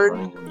downward.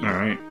 All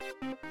right.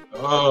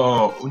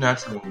 Oh,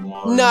 natural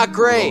 1. Not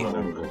great.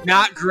 Oh.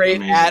 Not great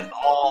Amazing. at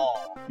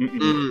all.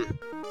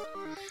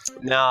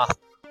 Nah,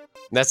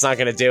 that's not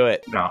gonna do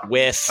it. No.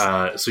 Whiff.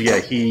 So yeah,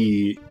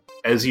 he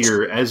as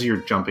you're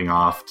jumping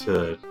off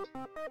to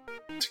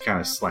kind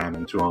of slam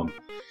into him,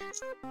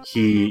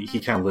 he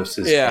kind of lifts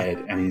his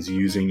head and he's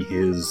using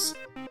his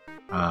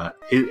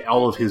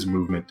all of his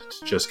movement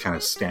to just kind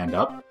of stand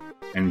up,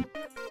 and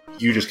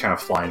you just kind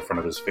of fly in front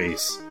of his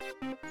face,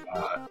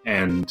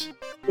 and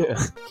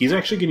he's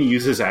actually going to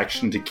use his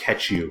action to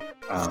catch you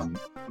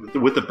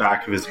with the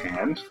back of his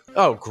hand.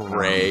 Oh,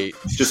 great!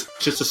 Just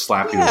to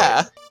slap you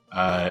away.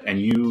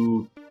 And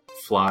you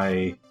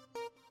fly,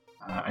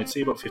 I'd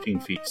say about 15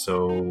 feet,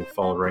 so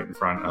fall right in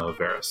front of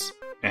Varys,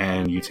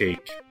 and you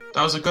take.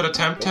 That was a good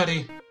attempt,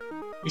 Teddy.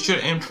 You should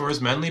have aimed for his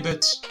manly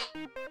bits.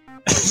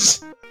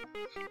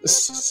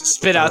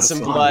 Spit out some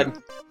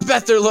blood.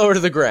 Bet they're lower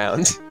to the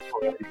ground.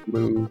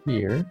 Move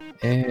here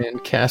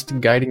and cast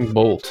Guiding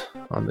Bolt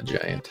on the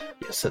giant.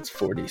 Yes, that's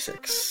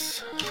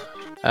 46.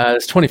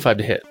 It's 25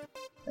 to hit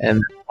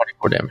and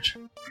 24 damage.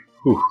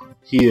 Whew.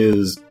 He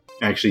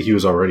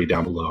was already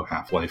down below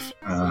half-life.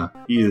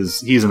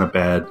 He's in a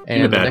bad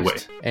way.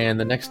 And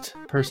the next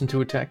person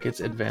to attack gets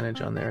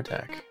advantage on their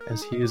attack,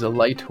 as he is a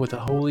light with a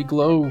holy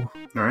glow.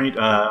 All right,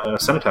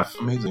 Cenotaph.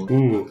 Amazing.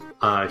 Ooh,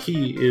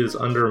 he is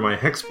under my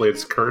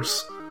Hexblade's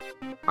curse.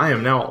 I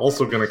am now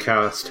also going to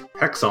cast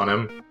Hex on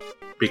him,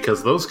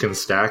 because those can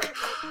stack.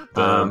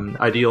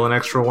 I deal an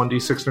extra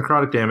 1d6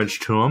 necrotic damage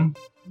to him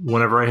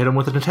whenever I hit him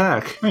with an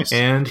attack. Nice.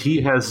 And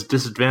he has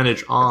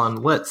disadvantage on,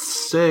 let's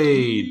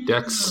say,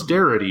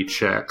 dexterity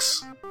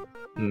checks.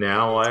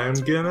 Now I'm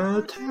gonna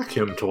attack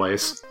him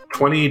twice.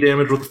 20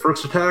 damage with the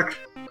first attack.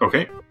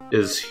 Okay.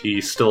 Is he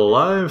still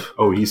alive?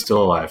 Oh, he's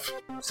still alive.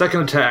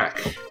 Second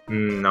attack.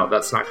 No,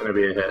 that's not going to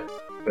be a hit.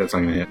 That's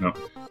not going to hit, no.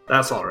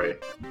 That's all right.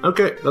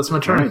 Okay, that's my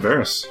All right, turn.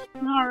 Varys.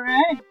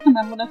 Alright, and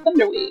I'm gonna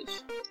Thunderwave.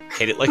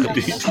 Hit it like a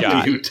Do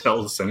shot. you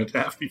tell the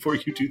cenotaph before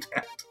you do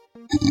that?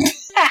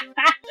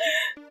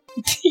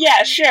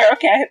 Yeah, sure,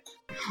 okay.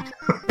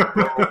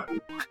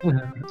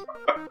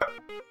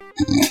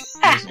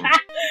 Amazing.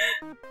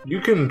 You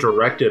can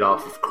direct it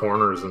off of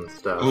corners and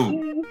stuff.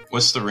 Ooh,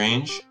 what's the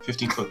range?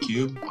 15-foot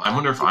cube? I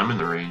wonder if I'm in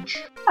the range.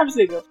 I'm just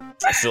gonna go.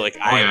 I feel like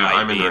I yeah, might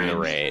I'm be in in the the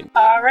range. rain.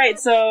 Alright,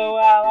 so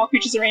all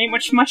creatures in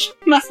range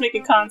must make a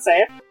con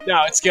save.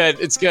 No, it's good.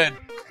 It's good.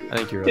 I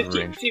think you're out of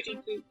 15 range. foot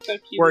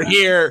cube. We're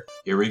here.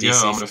 Here we go.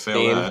 DC I'm gonna fail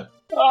 15. that.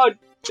 Oh,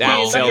 Down,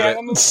 geez, failed okay, it.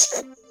 I'm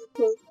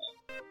gonna-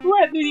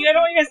 What? Dude, I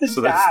don't want you guys to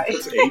So die.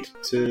 that's 8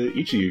 to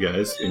each of you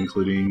guys,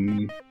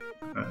 including...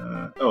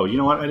 oh, you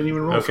know what? I didn't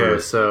even roll Okay, for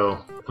it.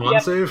 so con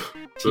Yep. save.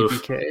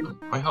 Oof. TPK.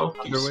 My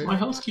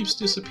health keeps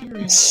disappearing.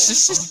 On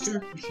the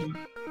character sheet.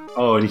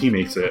 Oh, and he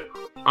makes it.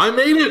 I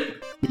made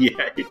it.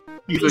 Yeah,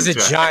 He's a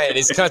giant.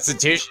 His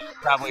constitution is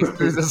probably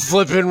through the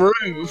flipping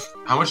roof.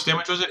 How much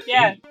damage was it?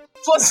 Yeah.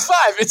 +5.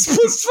 It's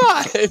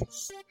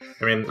 +5.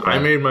 I mean, I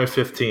made my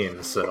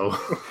 15, so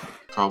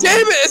Probably.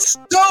 Damn it! It's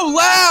so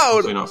loud.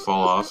 Hopefully not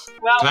fall off.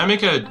 Well, Can I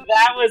make a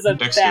that was a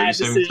dexterity bad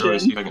saving throw to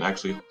see decision. if I can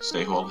actually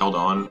stay held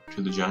on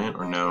to the giant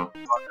or no?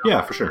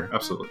 Yeah, for sure.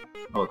 Absolutely.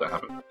 I'll let that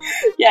happen.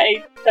 Yeah,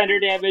 8 thunder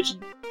damage.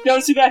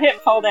 Those who got hit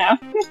fall down.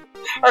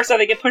 Or so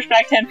they get pushed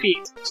back 10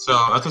 feet. So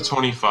that's a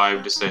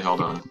 25 to stay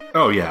held on.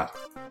 Oh, yeah.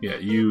 Yeah,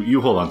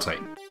 you hold on tight.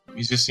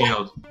 He's just he's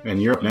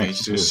And you're up next,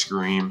 just too. gonna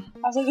scream. I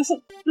was like,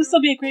 this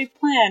will be a great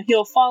plan.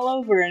 He'll fall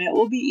over and it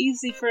will be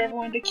easy for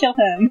everyone to kill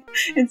him.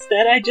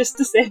 Instead, I just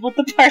disabled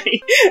the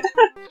party.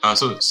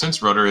 So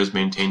since Rudder has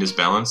maintained his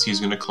balance, he's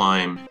gonna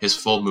climb his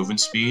full movement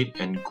speed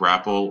and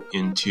grapple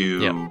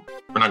into,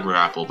 or not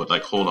grapple, but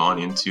like hold on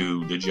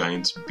into the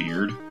giant's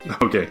beard.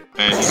 Okay.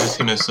 And he's just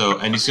gonna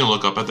he's gonna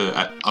look up at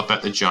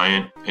the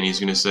giant and he's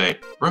gonna say,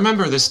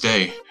 "Remember this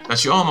day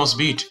that you almost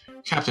beat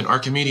Captain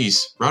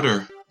Archimedes,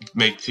 Rudder."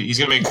 He's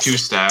gonna make 2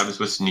 stabs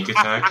with sneak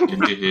attack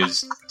into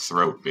his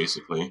throat,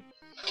 basically.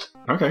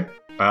 Okay.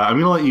 I'm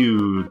going to let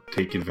you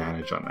take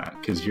advantage on that,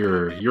 because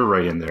you're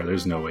right in there.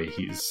 There's no way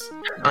he's...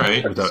 All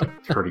right. Without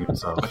hurting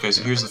himself. Okay,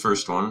 so here's the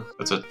first one.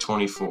 That's a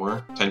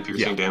 24, 10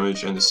 piercing Yeah.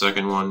 damage, and the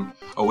second one,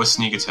 with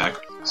sneak attack.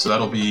 So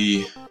that'll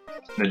be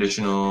an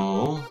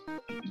additional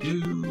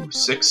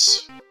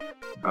 6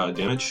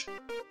 damage.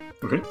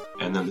 Okay.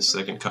 And then the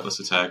second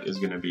cutlass attack is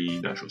going to be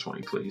natural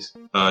 20, please.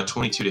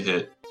 22 to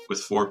hit with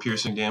 4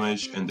 piercing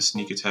damage, and the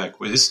sneak attack.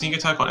 Wait, is sneak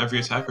attack on every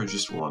attack or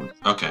just one?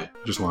 Okay.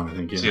 Just one, I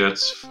think, yeah. See,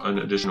 that's an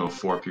additional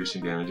 4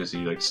 piercing damage as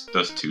he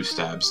does 2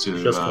 stabs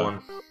to just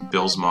one.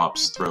 Bill's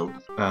Mop's throat.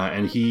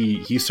 And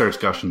he starts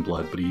gushing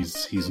blood, but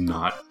he's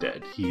not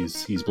dead.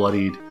 He's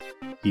bloodied,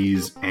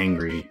 he's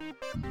angry,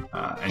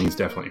 and he's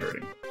definitely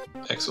hurting.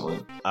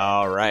 Excellent.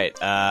 All right.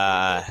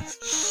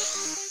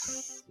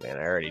 Man,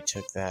 I already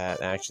took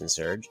that action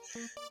surge.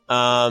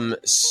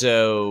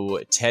 So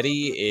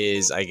Teddy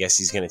is, I guess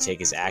he's going to take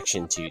his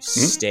action to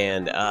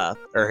stand up,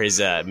 or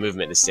his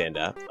movement to stand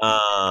up.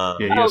 Yeah,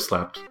 you got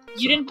slapped.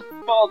 You didn't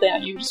fall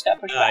down, you just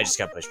got pushed I back. just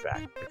got pushed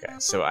back. Okay,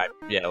 so let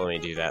me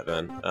do that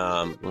then.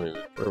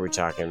 Where are we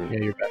talking? Yeah,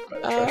 you're back by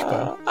the trash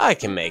pile. I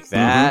can make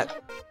that,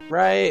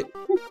 right?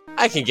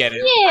 I can get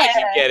it. I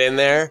can get in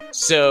there.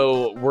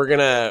 So we're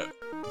gonna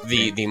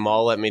the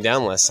maul let me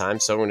down last time,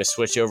 so I'm gonna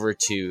switch over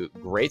to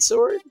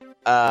greatsword,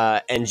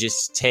 and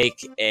just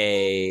take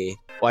a.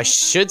 Well, I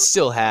should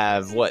still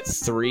have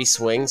 3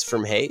 swings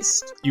from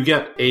haste. You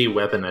get a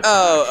weapon attack.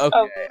 Oh,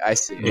 okay, I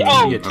see. It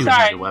Oh, can be a sorry.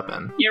 two-handed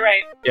weapon. You're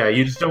right. Yeah,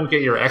 you just don't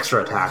get your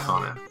extra attack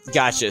on it.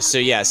 Gotcha. So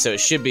it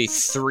should be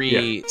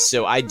 3. Yeah.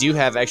 So I do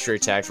have extra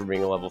attack for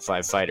being a level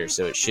 5 fighter,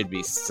 so it should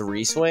be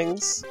 3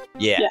 swings.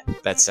 Yeah,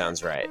 that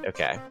sounds right.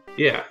 Okay.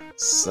 Yeah.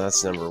 So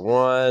that's number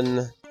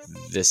 1.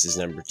 This is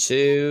number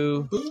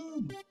 2.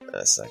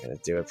 That's not gonna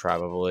do it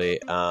probably.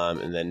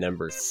 And then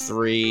number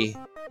 3.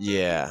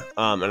 Yeah.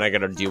 And I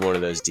gotta do one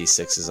of those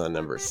D6s on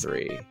number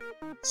 3.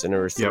 So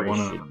number 3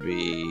 should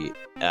be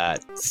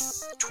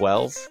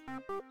 12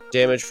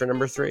 damage for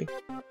number 3.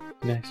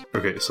 Nice.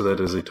 Okay, so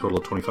that is a total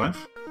of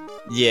 25?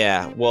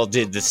 Yeah. Well,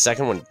 did the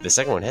second one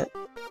hit?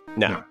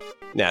 No,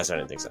 so I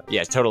didn't think so.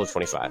 Yeah, total of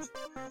 25.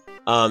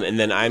 And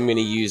then I'm going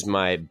to use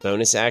my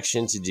bonus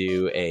action to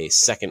do a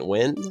second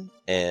wind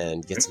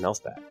and get some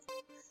health back.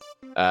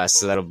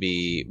 So that'll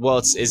be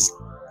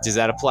does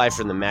that apply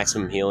for the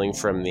maximum healing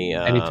from the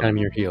Anytime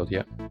you're healed,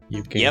 yeah.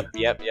 You can.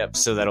 Yep.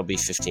 So that'll be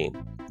 15.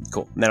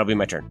 Cool. And that'll be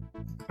my turn.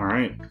 All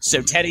right.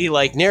 So Teddy,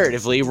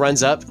 narratively,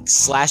 runs up,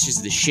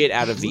 slashes the shit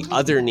out of the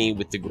other knee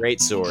with the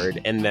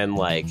greatsword, and then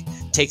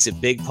takes a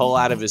big pull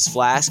out of his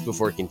flask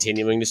before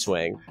continuing to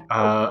swing.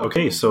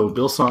 Okay, so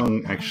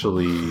Billsong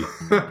actually,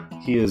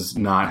 he is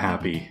not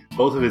happy.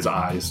 Both of his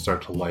eyes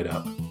start to light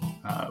up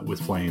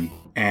with flame,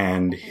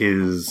 and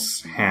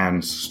his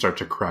hands start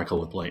to crackle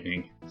with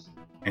lightning.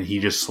 And he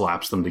just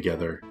slaps them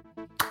together.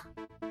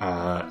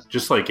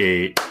 Just like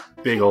a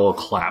big old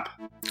clap.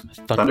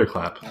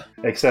 Thunderclap.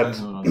 Except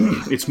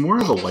it's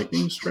more of a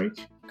lightning strike.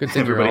 Good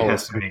thing we're Everybody all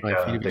has to make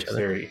 5 feet a of each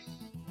other. dexterity.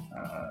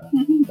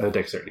 A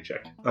dexterity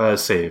check.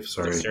 Save,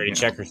 sorry. Dexterity Yeah.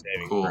 check or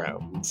saving Cool.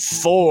 throw.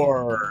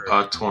 4.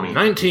 20.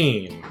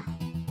 19.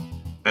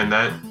 And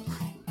that.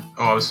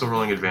 Oh, I was still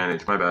rolling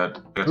advantage. My bad. I gotta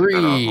take that 3.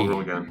 off. I'll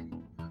roll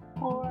again.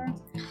 4.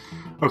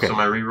 Okay. So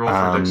my reroll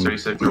for dexterity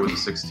save throw was a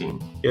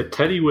 16. Yeah,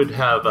 Teddy would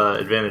have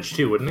advantage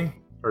too, wouldn't he?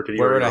 Or did he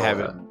Where would already I have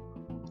roll it?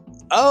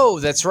 that? Oh,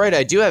 that's right.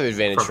 I do have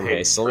advantage From from haste,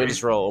 haste. So let me right?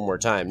 just roll it one more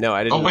time. No,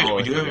 I didn't. Oh wait, roll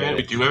we do with have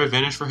advantage. Do you have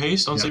advantage for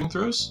haste on Yeah. saving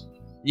throws?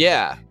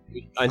 Yeah,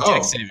 on Oh.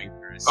 dex saving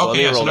throws. So let Okay,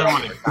 me yeah, so roll never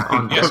that.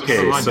 mind. Yes, Okay,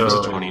 never mind. It was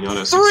a so- 20, not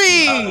a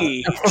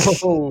 16. 3!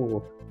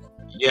 Oh,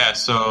 Yeah,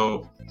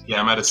 so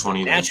I'm at a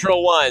 20. Then.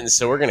 Natural 1,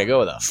 so we're going to go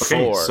with a 4.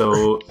 Okay,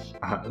 so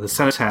the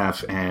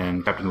Cenotaph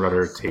and Captain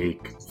Rudder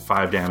take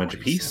 5 damage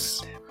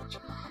apiece.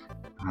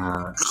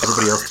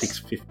 Everybody else takes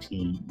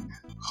 15.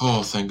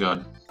 Oh, thank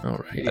God. all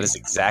right. That is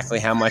exactly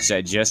how much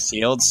I just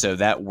healed, so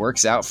that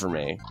works out for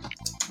me.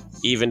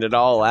 Evened it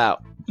all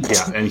out.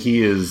 Yeah, and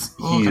he is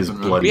Oh, Captain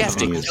Rudder. bloody. We have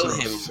to on his kill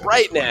ropes. him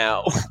right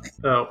now.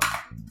 Oh,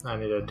 I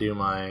need to do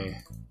my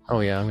Oh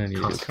yeah, I'm gonna need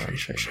to do a con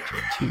concentration check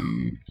check.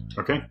 too.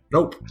 Okay.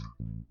 Nope.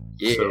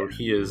 Yeah. So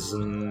he is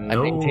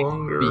no maintain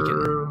longer.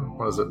 beacon.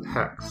 What is it?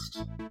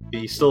 Hexed.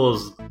 He still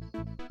is.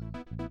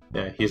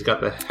 Yeah, he's got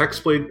the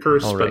Hexblade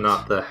curse, All but right.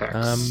 not the Hex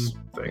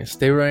Okay, thing.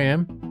 stay where I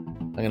am.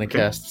 I'm gonna Okay.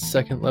 cast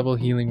second level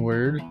healing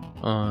word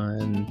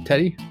on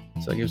Teddy,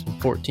 so that gives him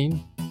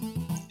 14.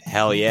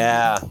 Hell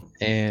yeah.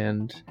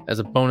 And as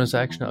a bonus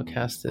action, I'll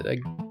cast it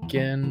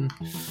again.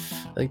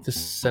 I think the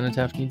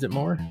Cenotaph needs it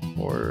more,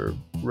 or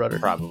Rudder.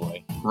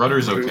 Probably.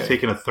 Rudder's He's okay.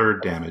 taking a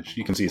 3rd damage.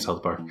 You can see his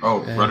health bar.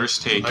 Oh, Yeah. Rudder's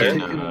taken. I've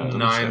taken let me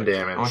 9 check.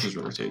 damage. How much is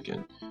Rudder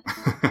taken?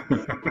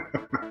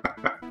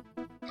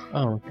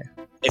 Oh, okay.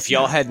 If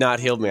y'all had not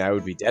healed me, I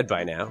would be dead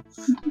by now.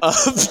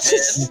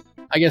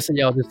 I guess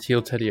yeah, I'll just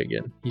heal Teddy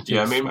again. He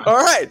Yeah, I takes- mean, All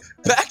right,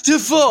 back to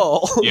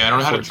full. yeah, I don't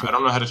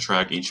know how to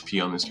track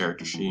HP on this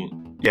character sheet.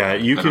 Yeah,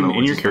 you I don't can know in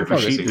which your is character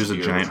the sheet. best There's a HP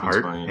or giant which one's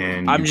heart, mine.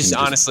 and I'm you just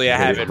can honestly, I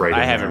hit have it it. right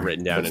I in have it there.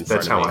 written down in That's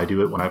front of how me. I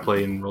do it when I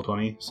play in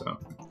Roll20. So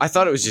I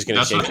thought it was just going to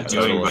That's change what the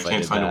I'm doing, total but if I I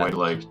can't did find a that. way to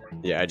like.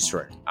 Yeah, I just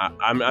wrote.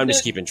 I'm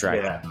just keeping track.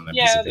 Yeah. of it on that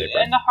Yeah, piece of paper.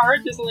 and the heart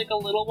is like a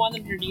little one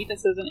underneath that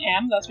says an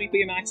M. That's where you put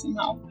your maximum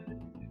health.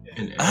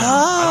 An M.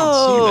 I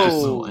don't see that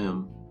Oh! little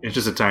M. it's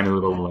just a tiny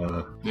little.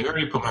 They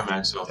already put my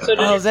max health. So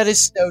Oh, that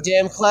is so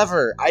damn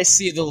clever. I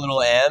see the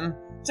little M.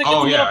 It's like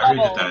Oh a yeah, little I already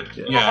bubble. did that.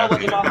 Yeah. Yeah, Bubble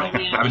okay. with the bottom of the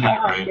I've been doing it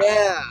right.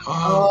 Yeah.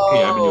 Oh,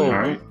 okay, I've been doing it All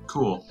right. right.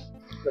 Cool.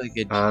 Really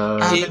good.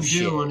 I've been Dipshit.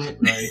 doing it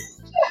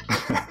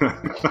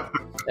right.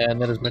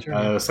 And that is my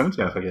turn.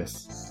 Cenotaph, I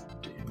guess.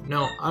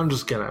 No, I'm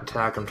just gonna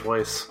attack him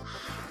twice.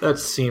 That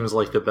seems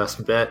like the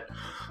best bet.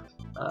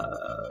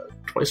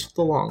 Twice with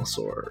the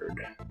longsword.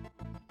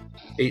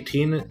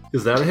 18,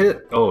 is that a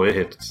hit? Oh, it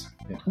hits.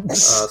 Yeah.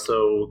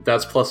 So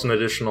that's plus an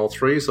additional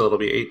 3, so that'll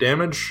be 8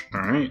 damage. All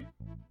right.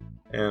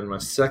 And my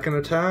second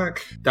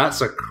attack,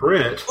 that's a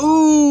crit.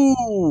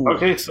 Ooh.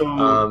 Okay, so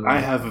Um, I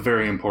have a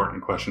very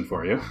important question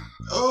for you.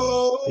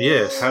 Oh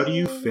Yes. How do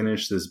you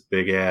finish this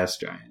big ass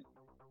giant?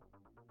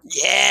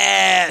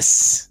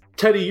 Yes.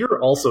 Teddy, you're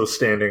also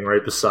standing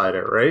right beside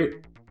it, right?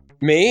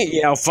 Me?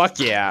 Yeah. Oh, fuck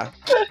yeah.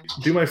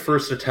 Do my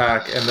first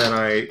attack, and then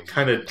I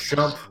kind of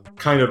jump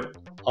kind of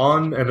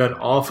on and then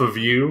off of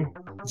you.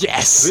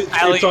 Yes. It's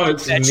I like on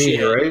its that knee,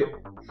 shit. right?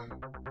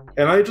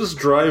 And I just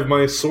drive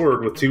my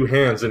sword with 2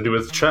 hands into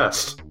its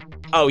chest.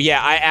 Oh yeah,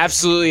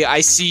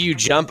 I see you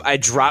jump, I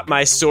drop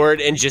my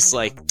sword and just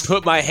like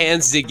put my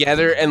hands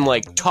together and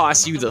like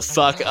toss you the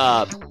fuck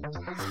up.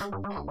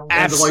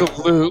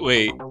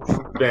 Absolutely.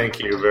 Thank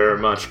you very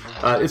much.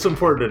 It's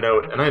important to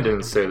note, and I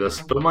didn't say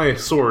this, but my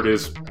sword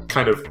is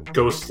kind of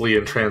ghostly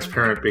and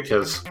transparent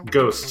because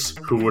ghosts,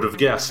 who would have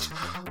guessed?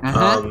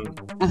 And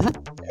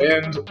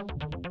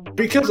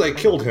because I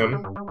killed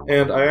him,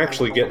 and I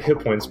actually get hit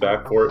points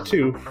back for it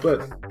too,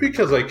 but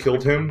because I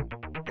killed him,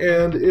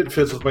 and it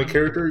fits with my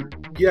character,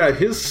 yeah,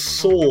 his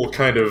soul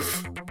kind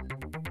of...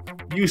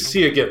 You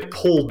see it get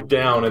pulled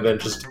down and then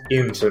just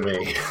into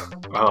me.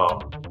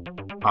 Oh,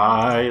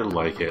 I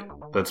like it.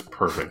 That's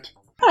perfect.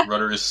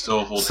 Rudder is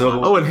still holding. So- on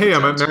Oh, to and hey,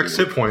 I'm at the max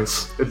giant hit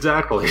points.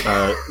 Exactly.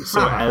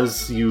 So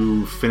as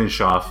you finish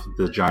off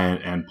the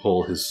giant and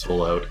pull his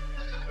soul out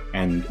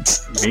and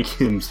make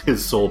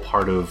his soul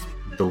part of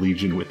the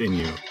legion within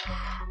you,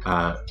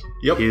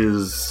 Yep.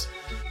 his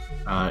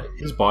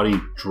body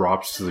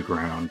drops to the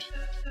ground,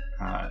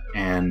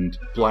 and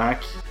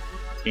black,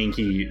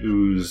 inky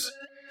ooze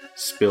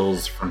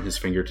spills from his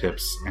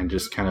fingertips and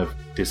just kind of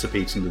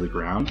dissipates into the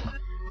ground,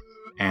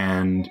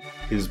 and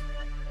his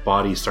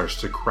body starts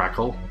to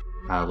crackle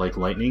like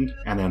lightning,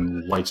 and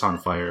then lights on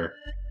fire,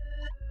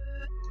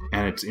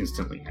 and it's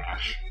instantly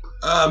ash.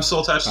 I'm still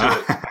attached to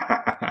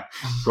it.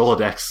 Roll a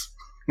dex.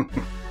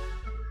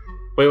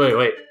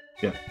 Wait.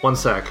 Yeah. 1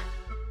 sec.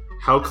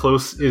 How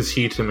close is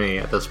he to me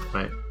at this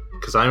point?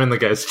 Because I'm in the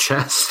guy's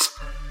chest.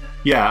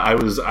 Yeah,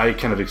 I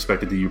kind of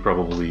expected that you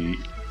probably,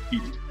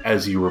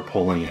 as you were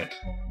pulling it.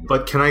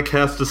 But can I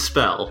cast a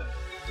spell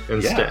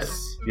instead?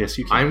 Yes,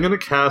 you can. I'm going to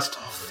cast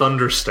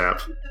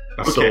Thunderstep.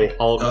 Okay. So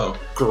I'll Oh.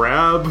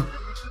 grab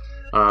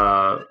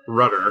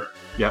rudder.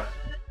 Yep.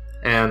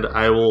 And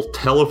I will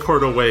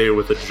teleport away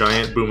with a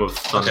giant boom of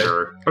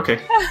thunder.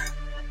 Okay.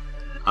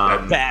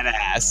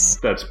 Badass.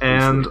 That's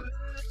And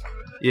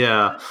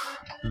yeah,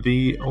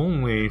 the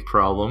only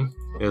problem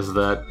is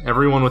that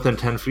everyone within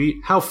 10 feet.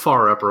 How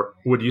far up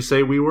would you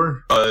say we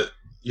were?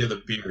 Yeah,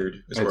 the beard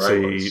is I'd where I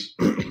say was.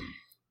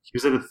 he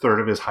was at a third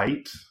of his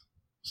height,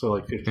 so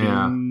like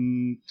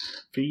 15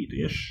 feet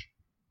ish.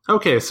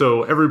 Okay,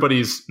 so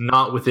everybody's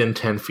not within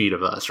 10 feet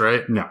of us,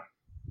 right? No.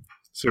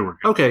 So we're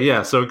good. Okay,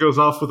 yeah, so it goes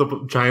off with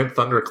a giant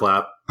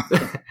thunderclap,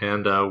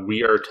 and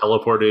we are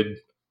teleported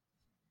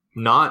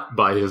not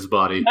by his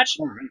body. Much,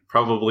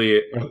 Probably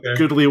a Okay.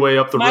 goodly way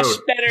up the much road.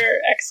 better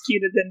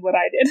executed than what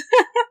I did.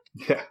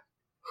 Yeah.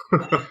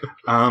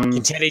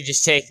 Can Teddy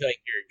just take like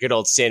your good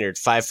old standard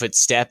 5-foot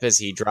step as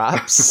he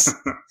drops?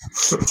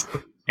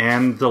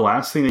 And the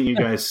last thing that you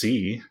guys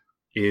see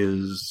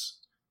is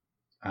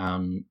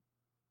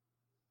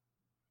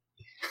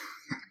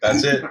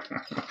That's it.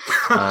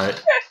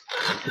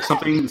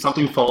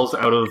 something falls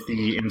out of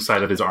the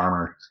inside of his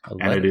armor,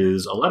 and it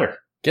is a letter.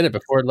 Get it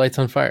before it lights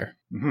on fire.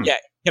 Mhm. Yeah.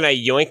 Can I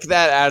yoink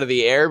that out of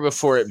the air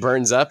before it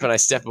burns up and I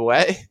step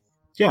away?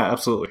 Yeah,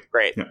 absolutely.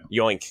 Great. Yeah.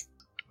 Yoink.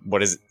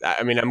 What is it?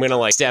 I mean, I'm going to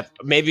like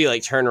maybe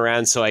like turn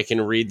around so I can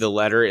read the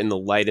letter in the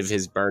light of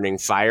his burning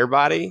fire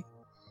body.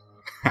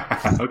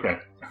 Okay.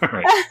 All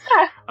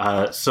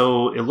right.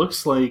 So it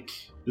looks like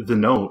the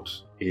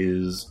note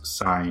is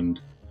signed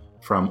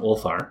from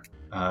Ulthar,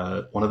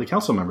 one of the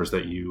council members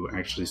that you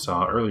actually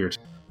saw earlier.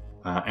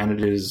 And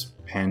it is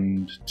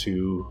penned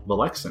to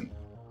Vaxellen,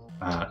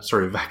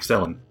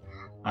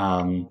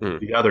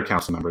 the other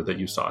council member that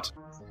you sought.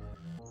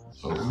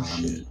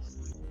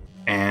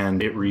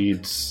 And it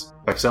reads,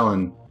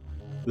 Vaxellen,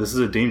 this is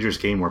a dangerous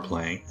game we're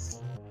playing.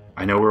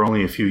 I know we're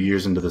only a few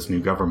years into this new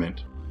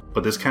government,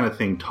 but this kind of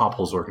thing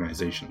topples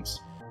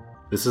organizations.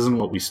 This isn't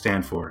what we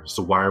stand for,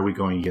 so why are we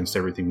going against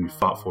everything we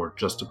fought for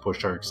just to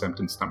push our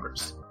acceptance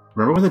numbers?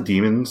 Remember when the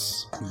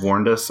demons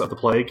warned us of the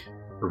plague?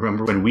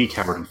 Remember when we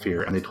cowered in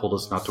fear and they told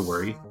us not to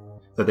worry?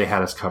 That they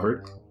had us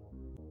covered?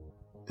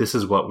 This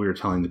is what we were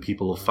telling the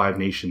people of 5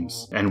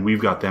 nations, and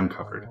we've got them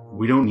covered.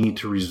 We don't need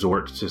to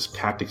resort to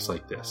tactics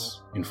like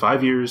this. In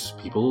 5 years,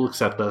 people will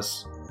accept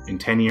us. In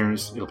 10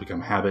 years, it'll become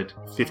habit.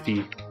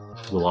 50,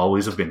 we'll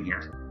always have been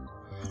here.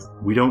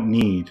 We don't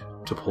need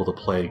to pull the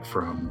plague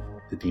from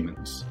the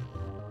demons.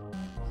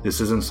 This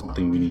isn't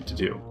something we need to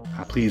do.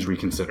 Please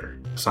reconsider.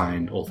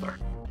 Signed, Ulthar.